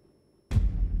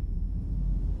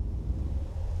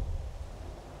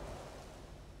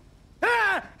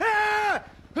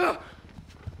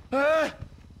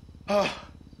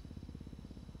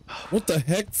 What the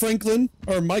heck, Franklin?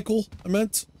 Or Michael, I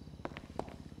meant.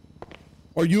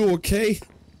 Are you okay?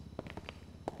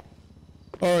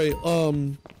 Alright,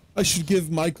 I should give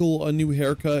Michael a new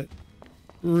haircut.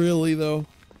 Really, though.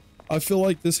 I feel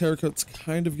like this haircut's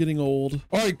kind of getting old.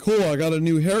 Alright, cool. I got a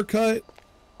new haircut.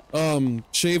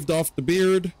 Shaved off the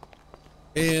beard.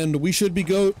 And we should be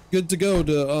good to go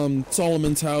to,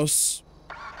 Solomon's house.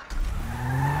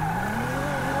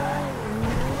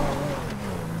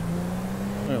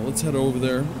 Alright, let's head over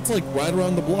there. It's like right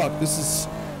around the block. This is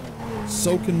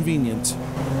so convenient.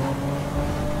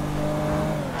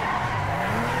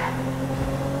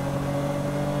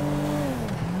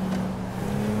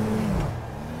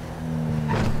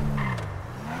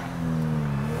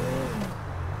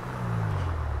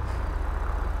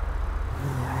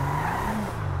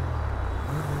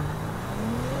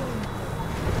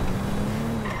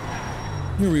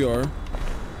 Here we are.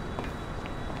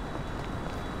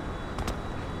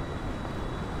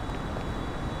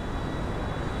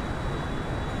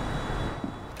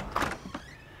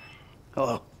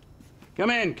 Hello.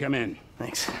 Come in, come in.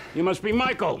 Thanks. You must be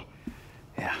Michael.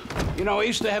 Yeah. You know, I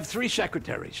used to have 3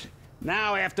 secretaries.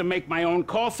 Now I have to make my own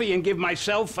coffee and give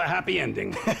myself a happy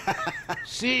ending.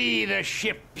 See, the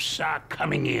ships are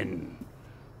coming in,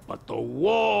 but the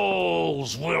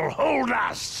walls will hold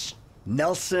us.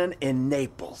 Nelson in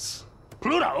Naples.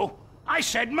 Pluto? I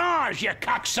said Mars, you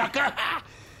cocksucker!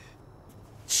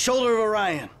 Shoulder of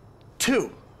Orion.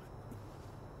 2.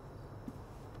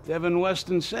 Devin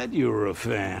Weston said you were a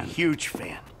fan. Huge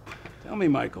fan. Tell me,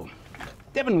 Michael,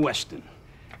 Devin Weston,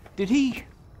 does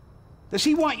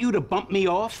he want you to bump me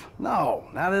off? No,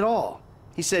 not at all.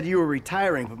 He said you were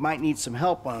retiring but might need some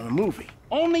help on a movie.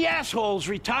 Only assholes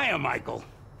retire, Michael.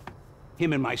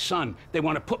 Him and my son, they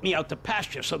want to put me out to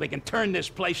pasture so they can turn this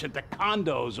place into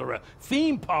condos or a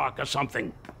theme park or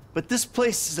something. But this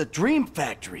place is a dream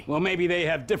factory. Well, maybe they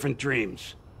have different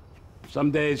dreams.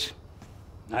 Some days,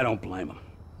 I don't blame them.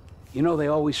 You know, they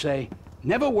always say,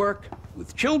 never work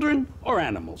with children or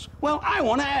animals. Well, I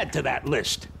want to add to that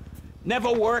list.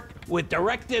 Never work with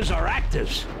directors or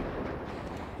actors.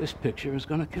 This picture is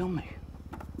gonna kill me.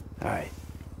 All right,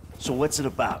 so what's it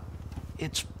about?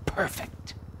 It's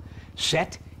perfect.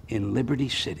 Set in Liberty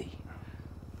City.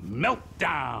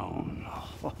 Meltdown.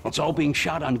 It's all being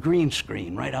shot on green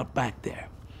screen right out back there.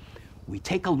 We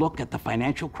take a look at the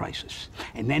financial crisis,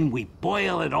 and then we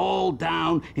boil it all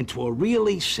down into a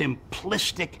really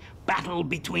simplistic battle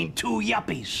between 2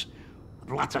 yuppies with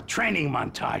lots of training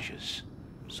montages.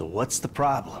 So what's the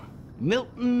problem?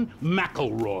 Milton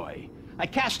McElroy. I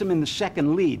cast him in the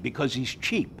second lead because he's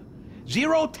cheap.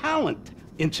 0 talent,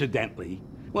 incidentally.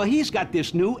 Well, he's got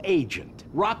this new agent,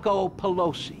 Rocco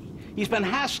Pelosi. He's been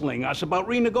hassling us about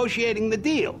renegotiating the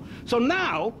deal. So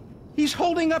now, he's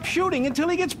holding up shooting until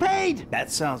he gets paid.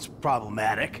 That sounds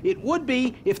problematic. It would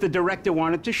be if the director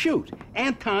wanted to shoot.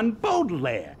 Anton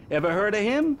Baudelaire. Ever heard of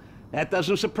him? That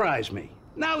doesn't surprise me.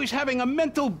 Now he's having a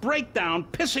mental breakdown,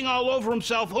 pissing all over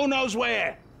himself who knows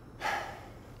where.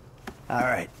 All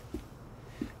right.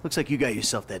 Looks like you got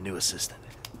yourself that new assistant.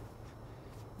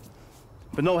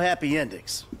 But no happy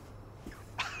endings.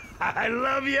 I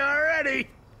love you already.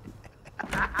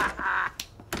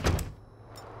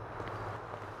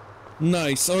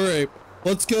 Nice. All right.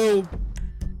 Let's go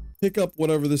pick up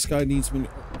whatever this guy needs me.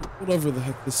 Whatever the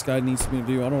heck this guy needs me to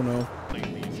do. I don't know.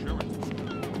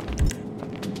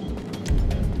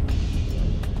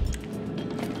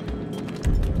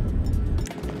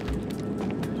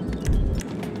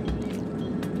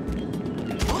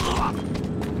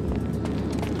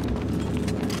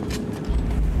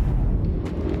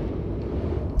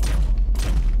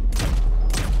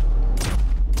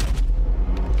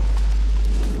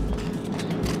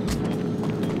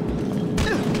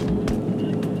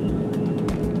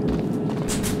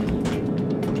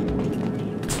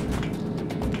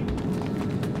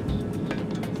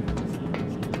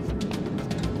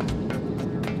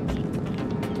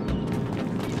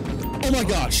 Oh my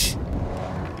gosh!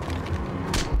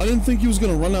 I didn't think he was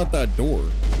gonna run out that door.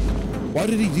 Why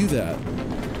did he do that?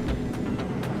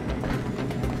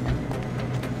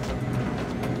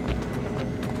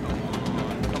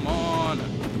 Come on.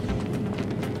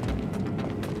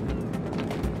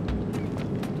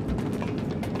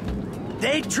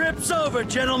 Day trip's over,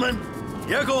 gentlemen.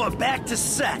 You're going back to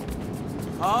set.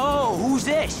 Oh, who's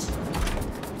this?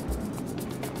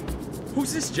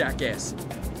 Who's this jackass?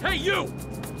 Hey, you!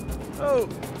 Oh,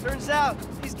 turns out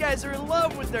these guys are in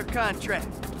love with their contract.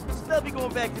 So they'll be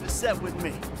going back to the set with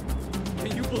me.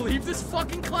 Can you believe this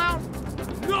fucking clown?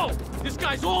 No! This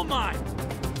guy's all mine!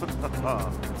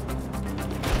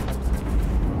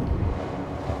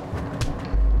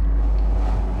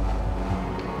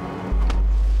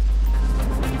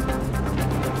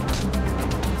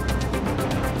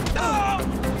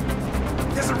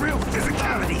 There's a real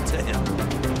physicality to him.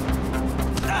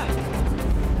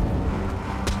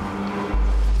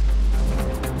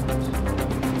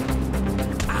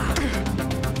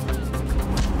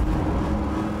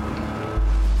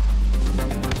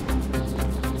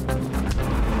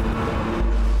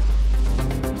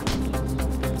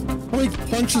 How many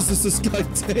punches does this guy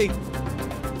take?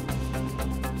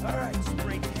 All right,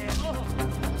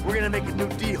 Springhead. We're gonna make a new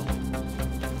deal.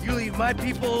 You leave my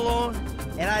people alone,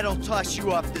 and I don't toss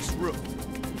you off this roof.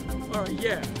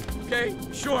 Yeah. Okay?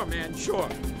 Sure, man, sure.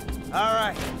 All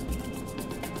right.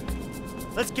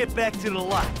 Let's get back to the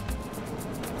lot.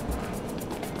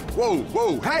 Whoa,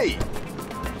 whoa, hey!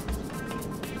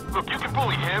 Look, you can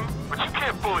bully him, but you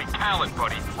can't bully talent,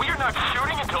 buddy. We are not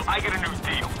shooting until I get a new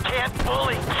deal. Can't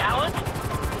bully talent?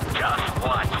 Just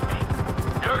watch me.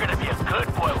 You're gonna be a good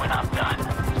boy when I'm done.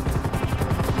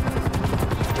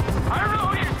 I don't know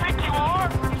who you think you are.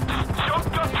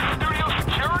 Jumped up studio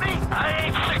security? I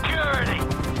ain't security.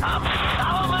 I'm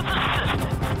solid.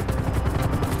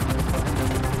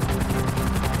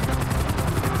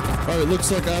 Alright,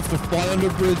 looks like I have to fly under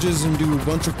bridges and do a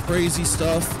bunch of crazy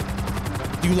stuff.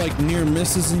 Do like near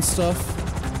misses and stuff.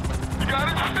 You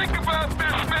gotta think about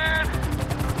this, man!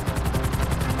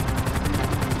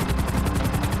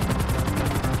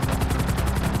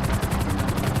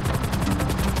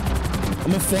 I'm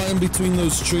gonna fly in between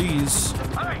those trees.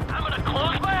 Alright, I'm gonna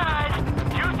close my eyes.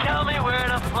 You tell me where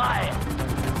to fly it.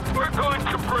 We're going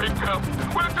to break up.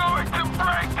 We're going to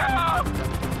break up!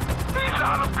 He's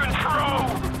out of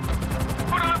control!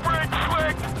 Put on the brakes,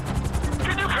 Slick!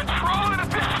 Can you control it at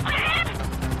this speed?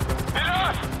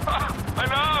 Enough!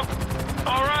 Enough!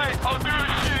 Alright, I'll do a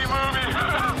shitty movie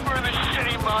for the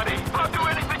shitty money. I'll do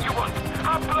anything you want.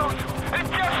 I'll blow you and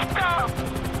just stop!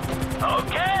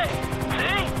 Okay,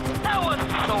 see? That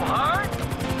wasn't so hard.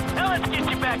 Now let's get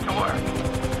you back to work.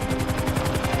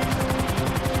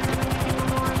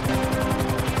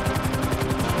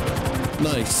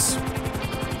 Nice.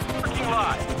 Working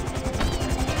live.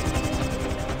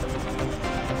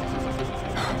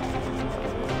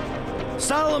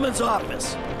 Solomon's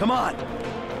office. Come on.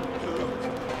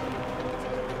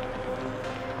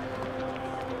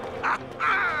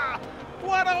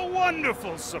 What a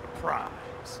wonderful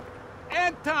surprise.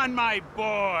 Anton, my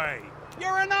boy.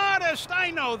 You're an artist, I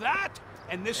know that.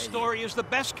 And this story is the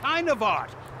best kind of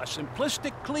art. A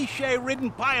simplistic,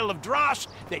 cliche-ridden pile of dross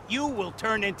that you will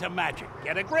turn into magic.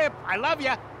 Get a grip. I love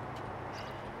ya.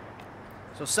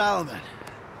 So, Solomon,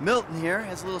 Milton here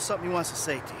has a little something he wants to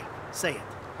say to you. Say it.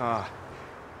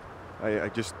 I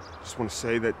just want to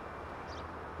say that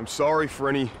I'm sorry for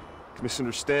any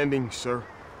misunderstanding, sir.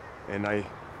 And I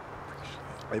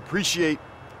appreciate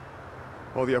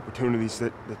all the opportunities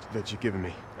that you've given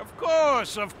me. Of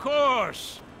course, of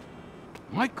course.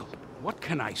 Michael, what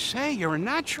can I say? You're a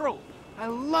natural. I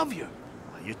love you.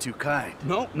 Well, you're too kind.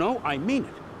 No, I mean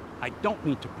it. I don't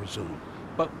mean to presume.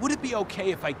 But would it be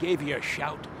okay if I gave you a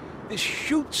shout? This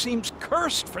shoot seems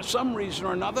cursed for some reason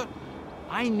or another.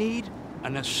 I need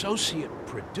an associate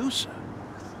producer.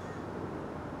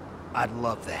 I'd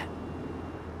love that.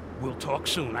 We'll talk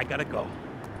soon. I gotta go.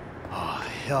 Oh,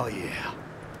 hell yeah.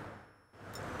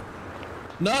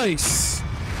 Nice.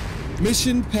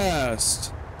 Mission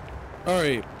passed.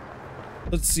 Alright.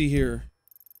 Let's see here.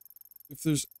 If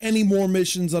there's any more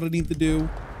missions that I need to do.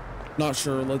 Not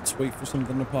sure. Let's wait for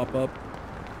something to pop up.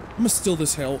 I'm gonna steal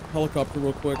this helicopter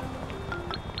real quick.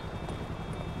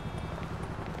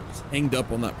 Just hanged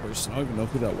up on that person. I don't even know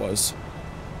who that was.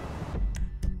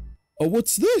 Oh,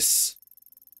 what's this?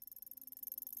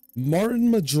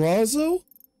 Martin Madrazo?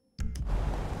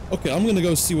 Okay, I'm gonna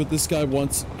go see what this guy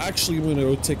wants. Actually, I'm gonna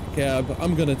go take a cab.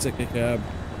 I'm gonna take a cab.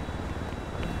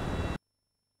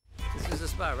 This is the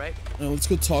spot, right? Now, let's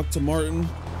go talk to Martin.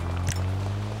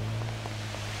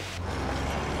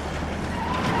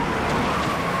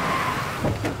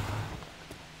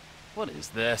 What is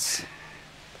this?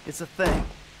 It's a thing.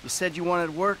 You said you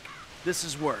wanted work. This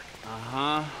is work.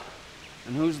 Uh-huh.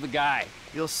 And who's the guy?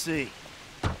 You'll see.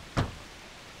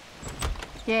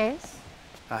 Yes?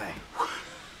 Hi.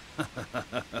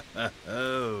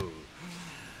 Oh.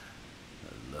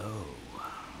 Hello.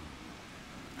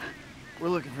 We're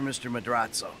looking for Mr.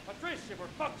 Madrazo. Patricia, for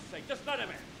fuck's sake, just let him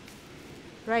in.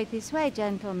 Right this way,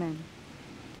 gentlemen.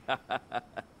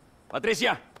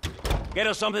 Patricia, get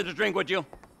us something to drink, would you?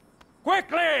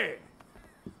 Quickly!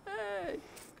 Hey,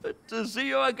 good to see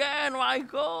you again,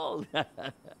 Michael.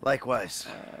 Likewise.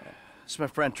 It's my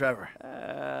friend Trevor.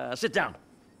 Sit down.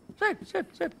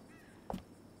 Sit.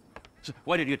 So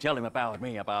what did you tell him about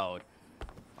me, about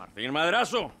Martin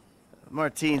Madrazo?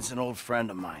 Martine's an old friend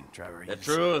of mine, Trevor. The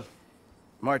truth.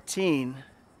 Martine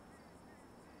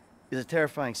is a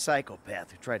terrifying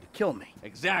psychopath who tried to kill me.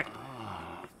 Exactly.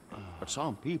 But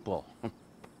some people,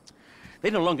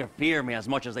 they no longer fear me as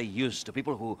much as they used to.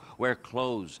 People who wear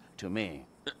clothes to me.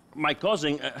 My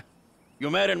cousin,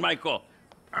 you met him, Michael.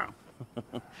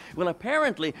 Well,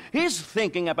 apparently, he's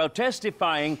thinking about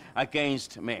testifying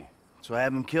against me. So I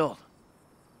have him killed.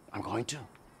 I'm going to.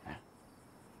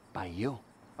 By you.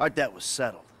 Our debt was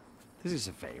settled. This is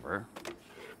a favor.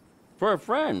 For a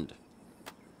friend.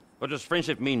 But does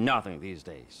friendship mean nothing these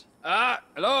days?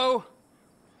 Hello?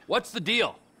 What's the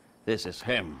deal? This is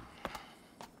him.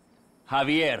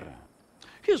 Javier.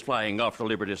 He's flying off to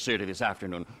Liberty City this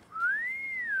afternoon.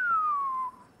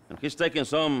 And he's taking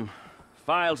some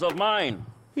files of mine.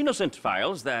 Innocent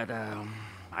files that,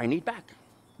 I need back.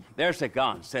 There's a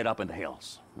gun set up in the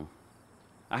hills.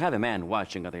 I have a man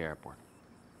watching at the airport.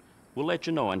 We'll let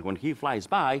you know, and when he flies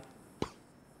by,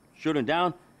 shoot him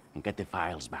down and get the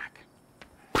files back.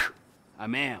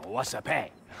 Man, what's the pay?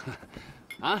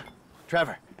 Huh?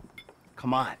 Trevor,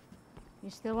 come on. You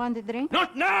still want the drink?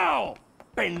 Not now!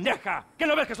 pendeja! ¿Qué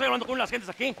no ves que estoy hablando con unas gentes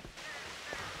aquí?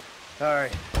 All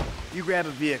right, you grab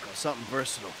a vehicle, something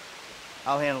versatile.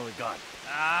 I'll handle the gun.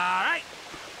 All right.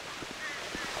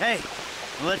 Hey,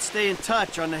 let's stay in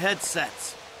touch on the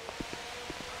headsets.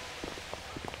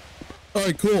 All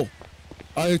right, cool.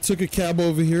 I took a cab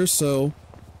over here, so...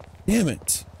 Damn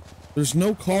it. There's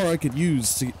no car I could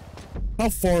use to... How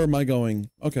far am I going?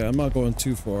 Okay, I'm not going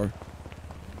too far.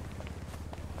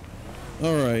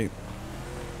 All right.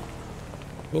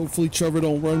 Hopefully Trevor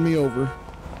don't run me over.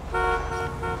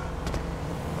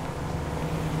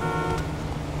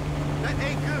 That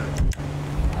ain't good.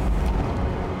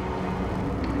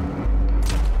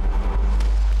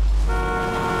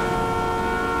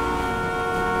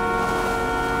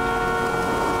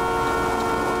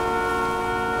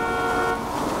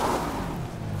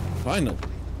 Finally.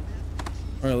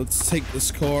 All right, let's take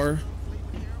this car.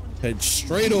 Head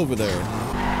straight over there.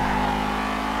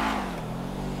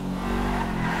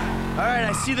 All right,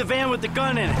 I see the van with the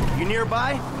gun in it. You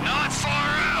nearby? Not far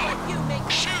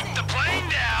out. Shoot the plane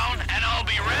down, and I'll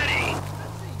be ready.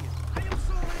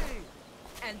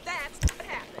 And that's what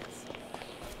happens.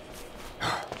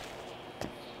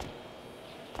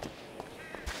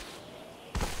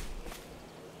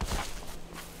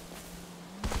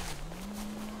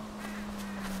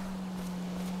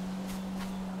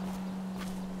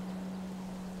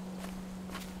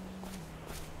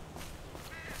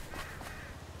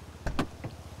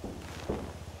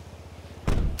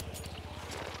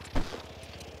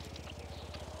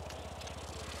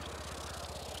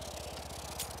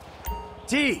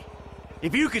 T,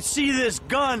 if you could see this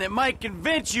gun, it might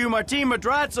convince you Martin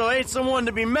Madrazo ain't someone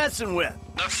to be messing with.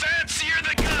 The fancier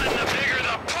the gun, the bigger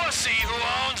the pussy who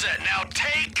owns it. Now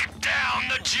take down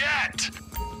the jet.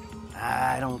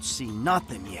 I don't see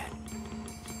nothing yet.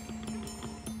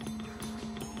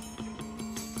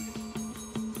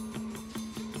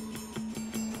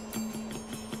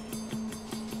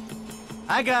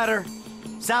 I got her.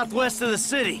 Southwest of the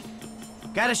city.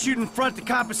 Gotta shoot in front to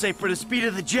compensate for the speed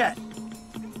of the jet.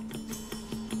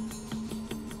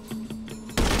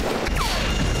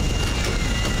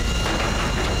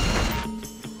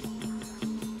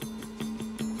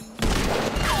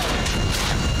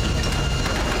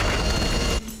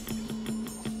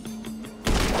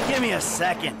 Give me a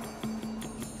second.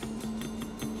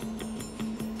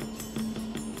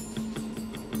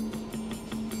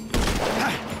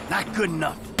 Not good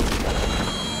enough.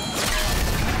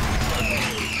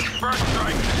 First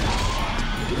strike.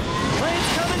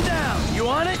 Plane's coming down. You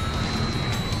on it?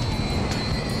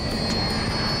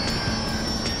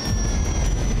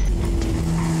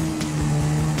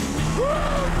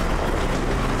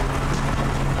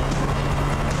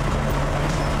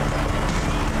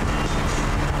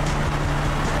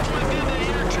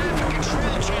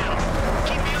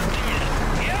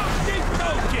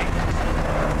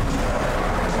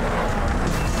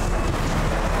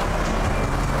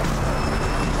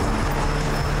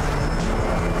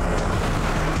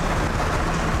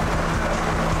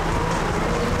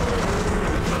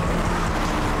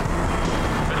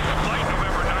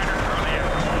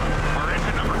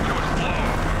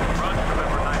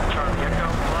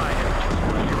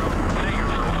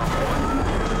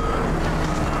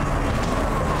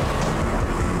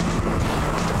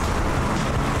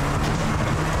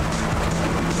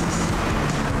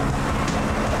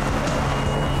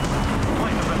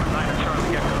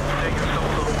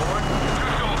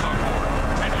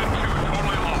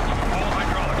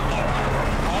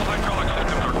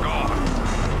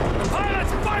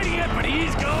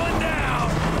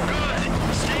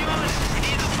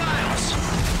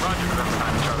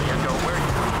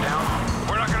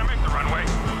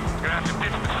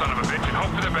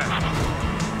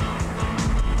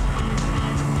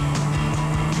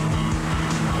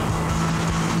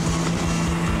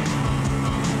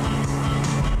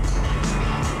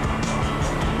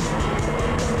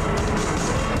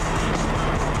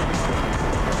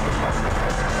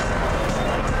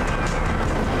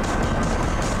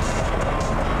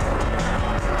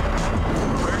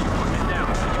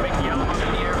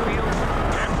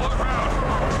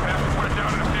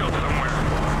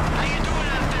 How you doing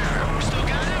out there? We still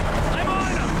got him?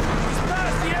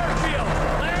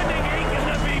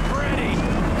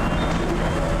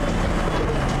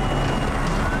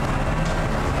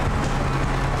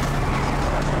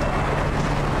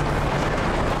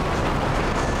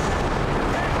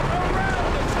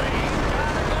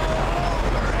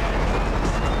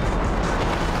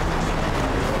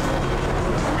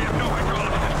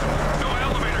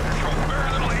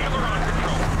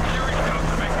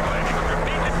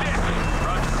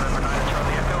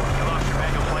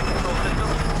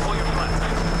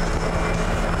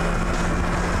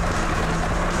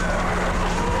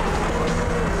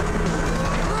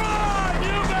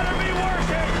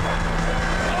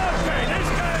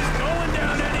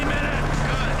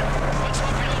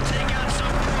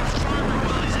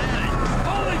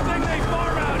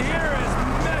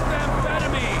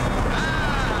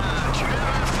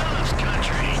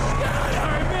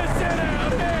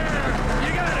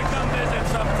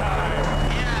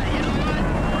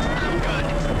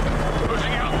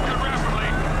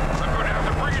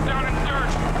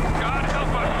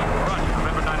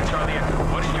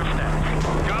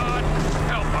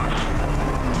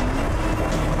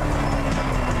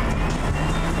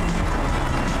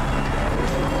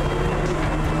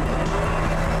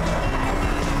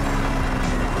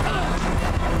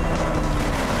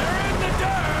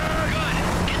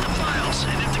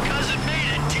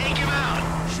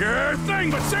 thing,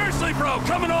 but seriously, bro,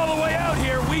 coming all the way out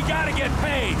here, we gotta get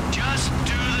paid. Just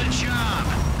do the job.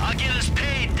 I'll get us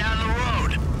paid down the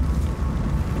road.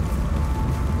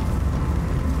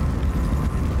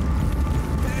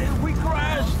 We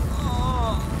crashed.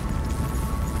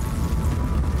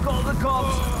 Call the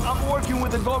cops. I'm working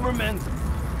with the government.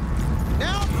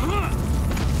 Now?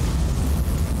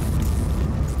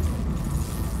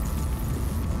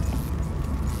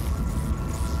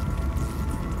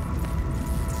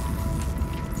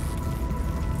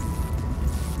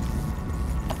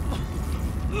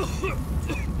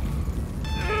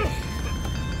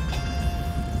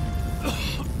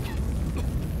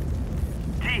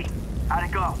 How'd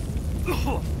it go?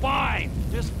 Fine,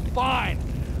 just fine.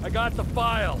 I got the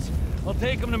files. I'll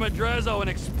take them to Madrezzo and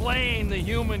explain the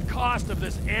human cost of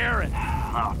this errand.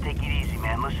 Oh, take it easy,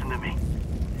 man. Listen to me.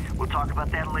 We'll talk about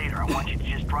that later. I want you to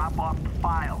just drop off the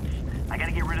files. I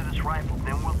gotta get rid of this rifle,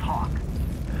 then we'll talk.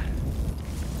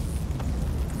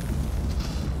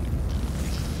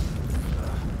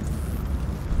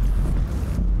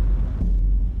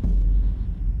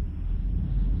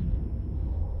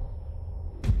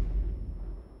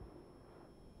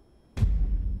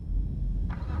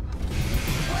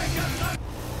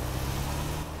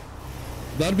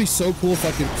 That'd be so cool if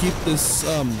I could keep this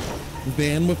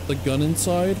van with the gun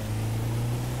inside.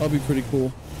 That'd be pretty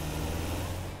cool.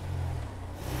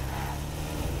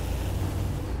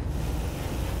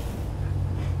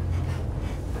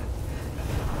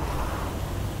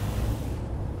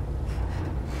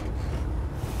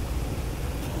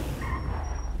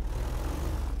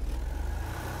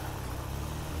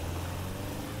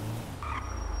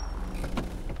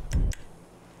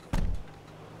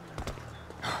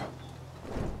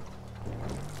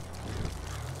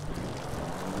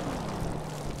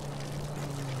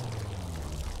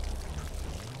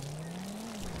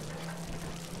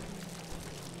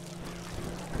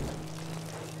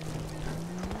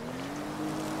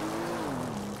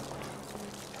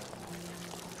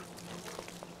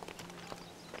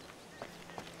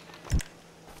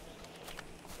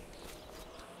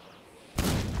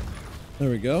 There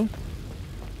we go.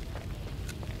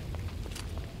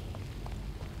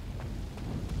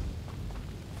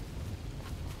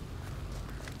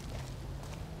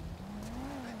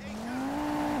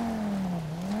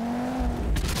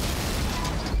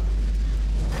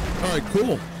 All right,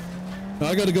 cool. Now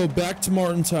I got to go back to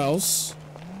Martin's house.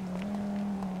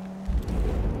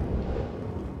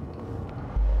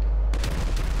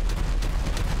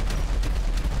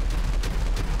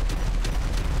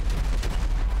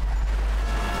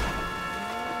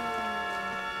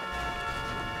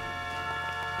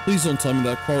 Please don't tell me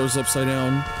that car is upside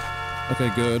down.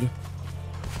 Okay, good.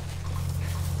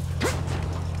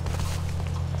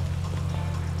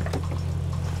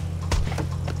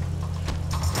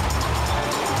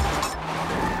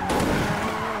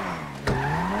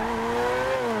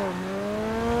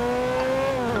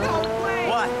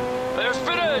 What? There's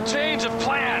been a change of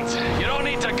plans. You don't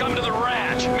need to come to the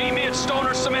ranch. Meet me at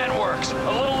Stoner Cement Works, a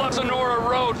little up Sonora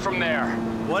Road from there.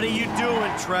 What are you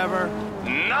doing, Trevor?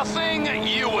 Nothing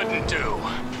you wouldn't do.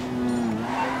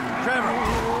 Trevor!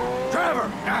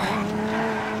 Trevor!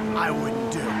 I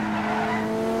wouldn't do.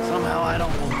 Somehow I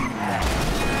don't believe that.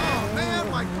 Oh,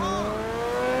 man, my car!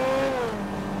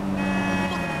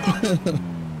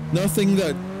 Nothing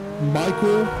that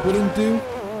Michael wouldn't do?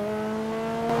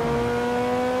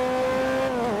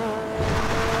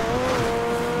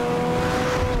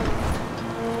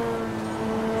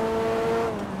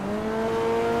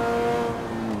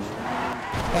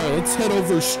 Alright, let's head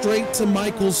over straight to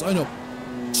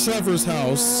Trevor's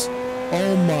house.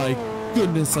 Oh my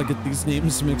goodness, I get these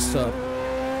names mixed up.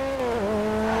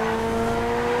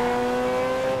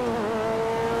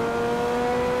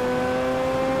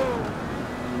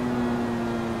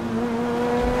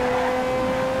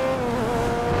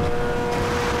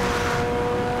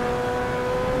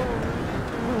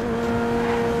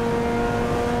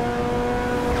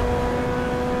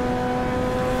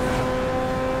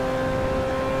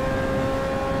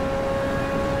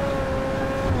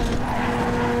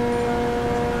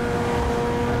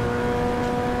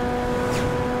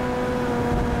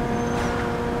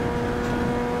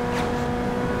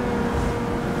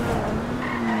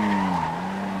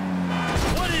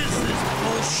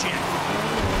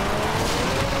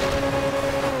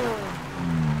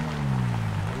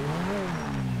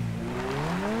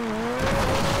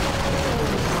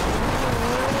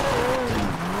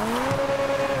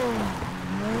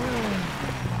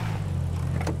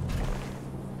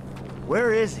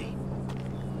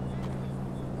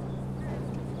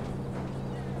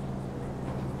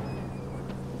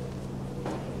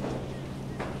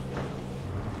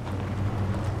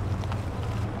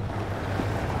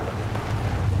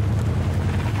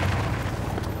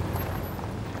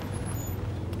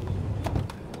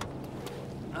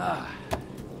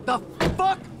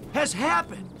 just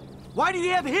happened? Why did he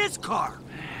have his car?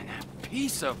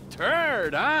 Piece of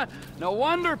turd, huh? No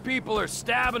wonder people are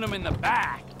stabbing him in the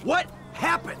back. What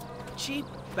happened? Cheap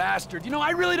bastard. You know, I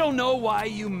really don't know why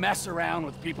you mess around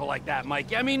with people like that,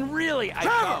 Mikey. I mean, really, I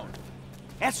don't.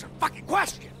 Answer the fucking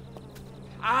question.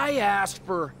 I asked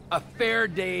for a fair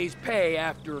day's pay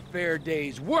after a fair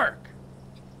day's work.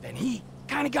 Then he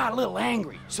kind of got a little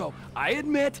angry. So I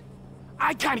admit,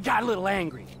 I kind of got a little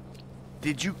angry.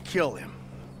 Did you kill him?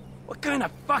 What kind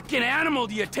of fucking animal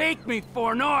do you take me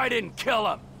for? No, I didn't kill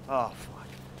him. Oh, fuck.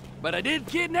 But I did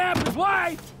kidnap his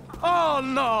wife. Oh,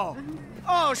 no.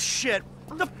 Oh, shit.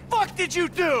 What the fuck did you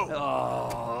do?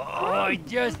 Oh, I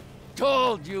just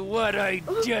told you what I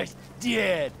just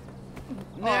did.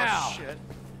 Now, oh, shit.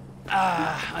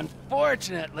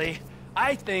 Unfortunately,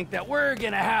 I think that we're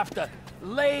gonna have to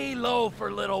lay low for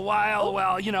a little while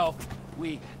while, you know,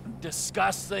 we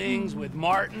discuss things with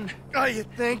Martin. Oh, you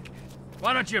think?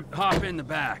 Why don't you hop in the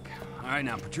back? All right,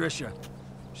 now, Patricia,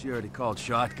 she already called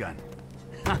shotgun.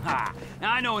 Now,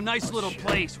 I know a nice little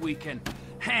place we can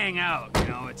hang out, you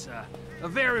know. It's a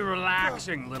very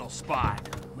relaxing little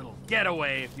spot. A little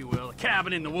getaway, if you will. A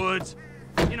cabin in the woods.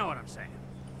 You know what I'm saying.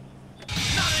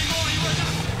 Not anymore, you are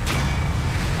not.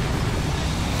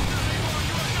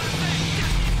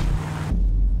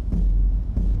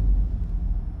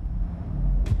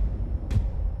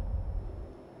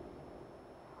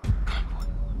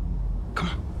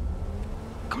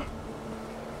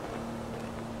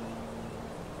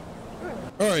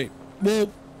 All right,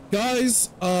 well,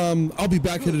 guys, I'll be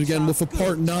back at it again with a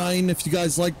part 9. If you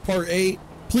guys like part 8,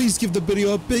 please give the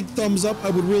video a big thumbs up.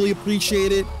 I would really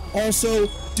appreciate it. Also,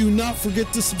 do not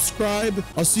forget to subscribe.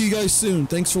 I'll see you guys soon.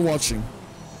 Thanks for watching.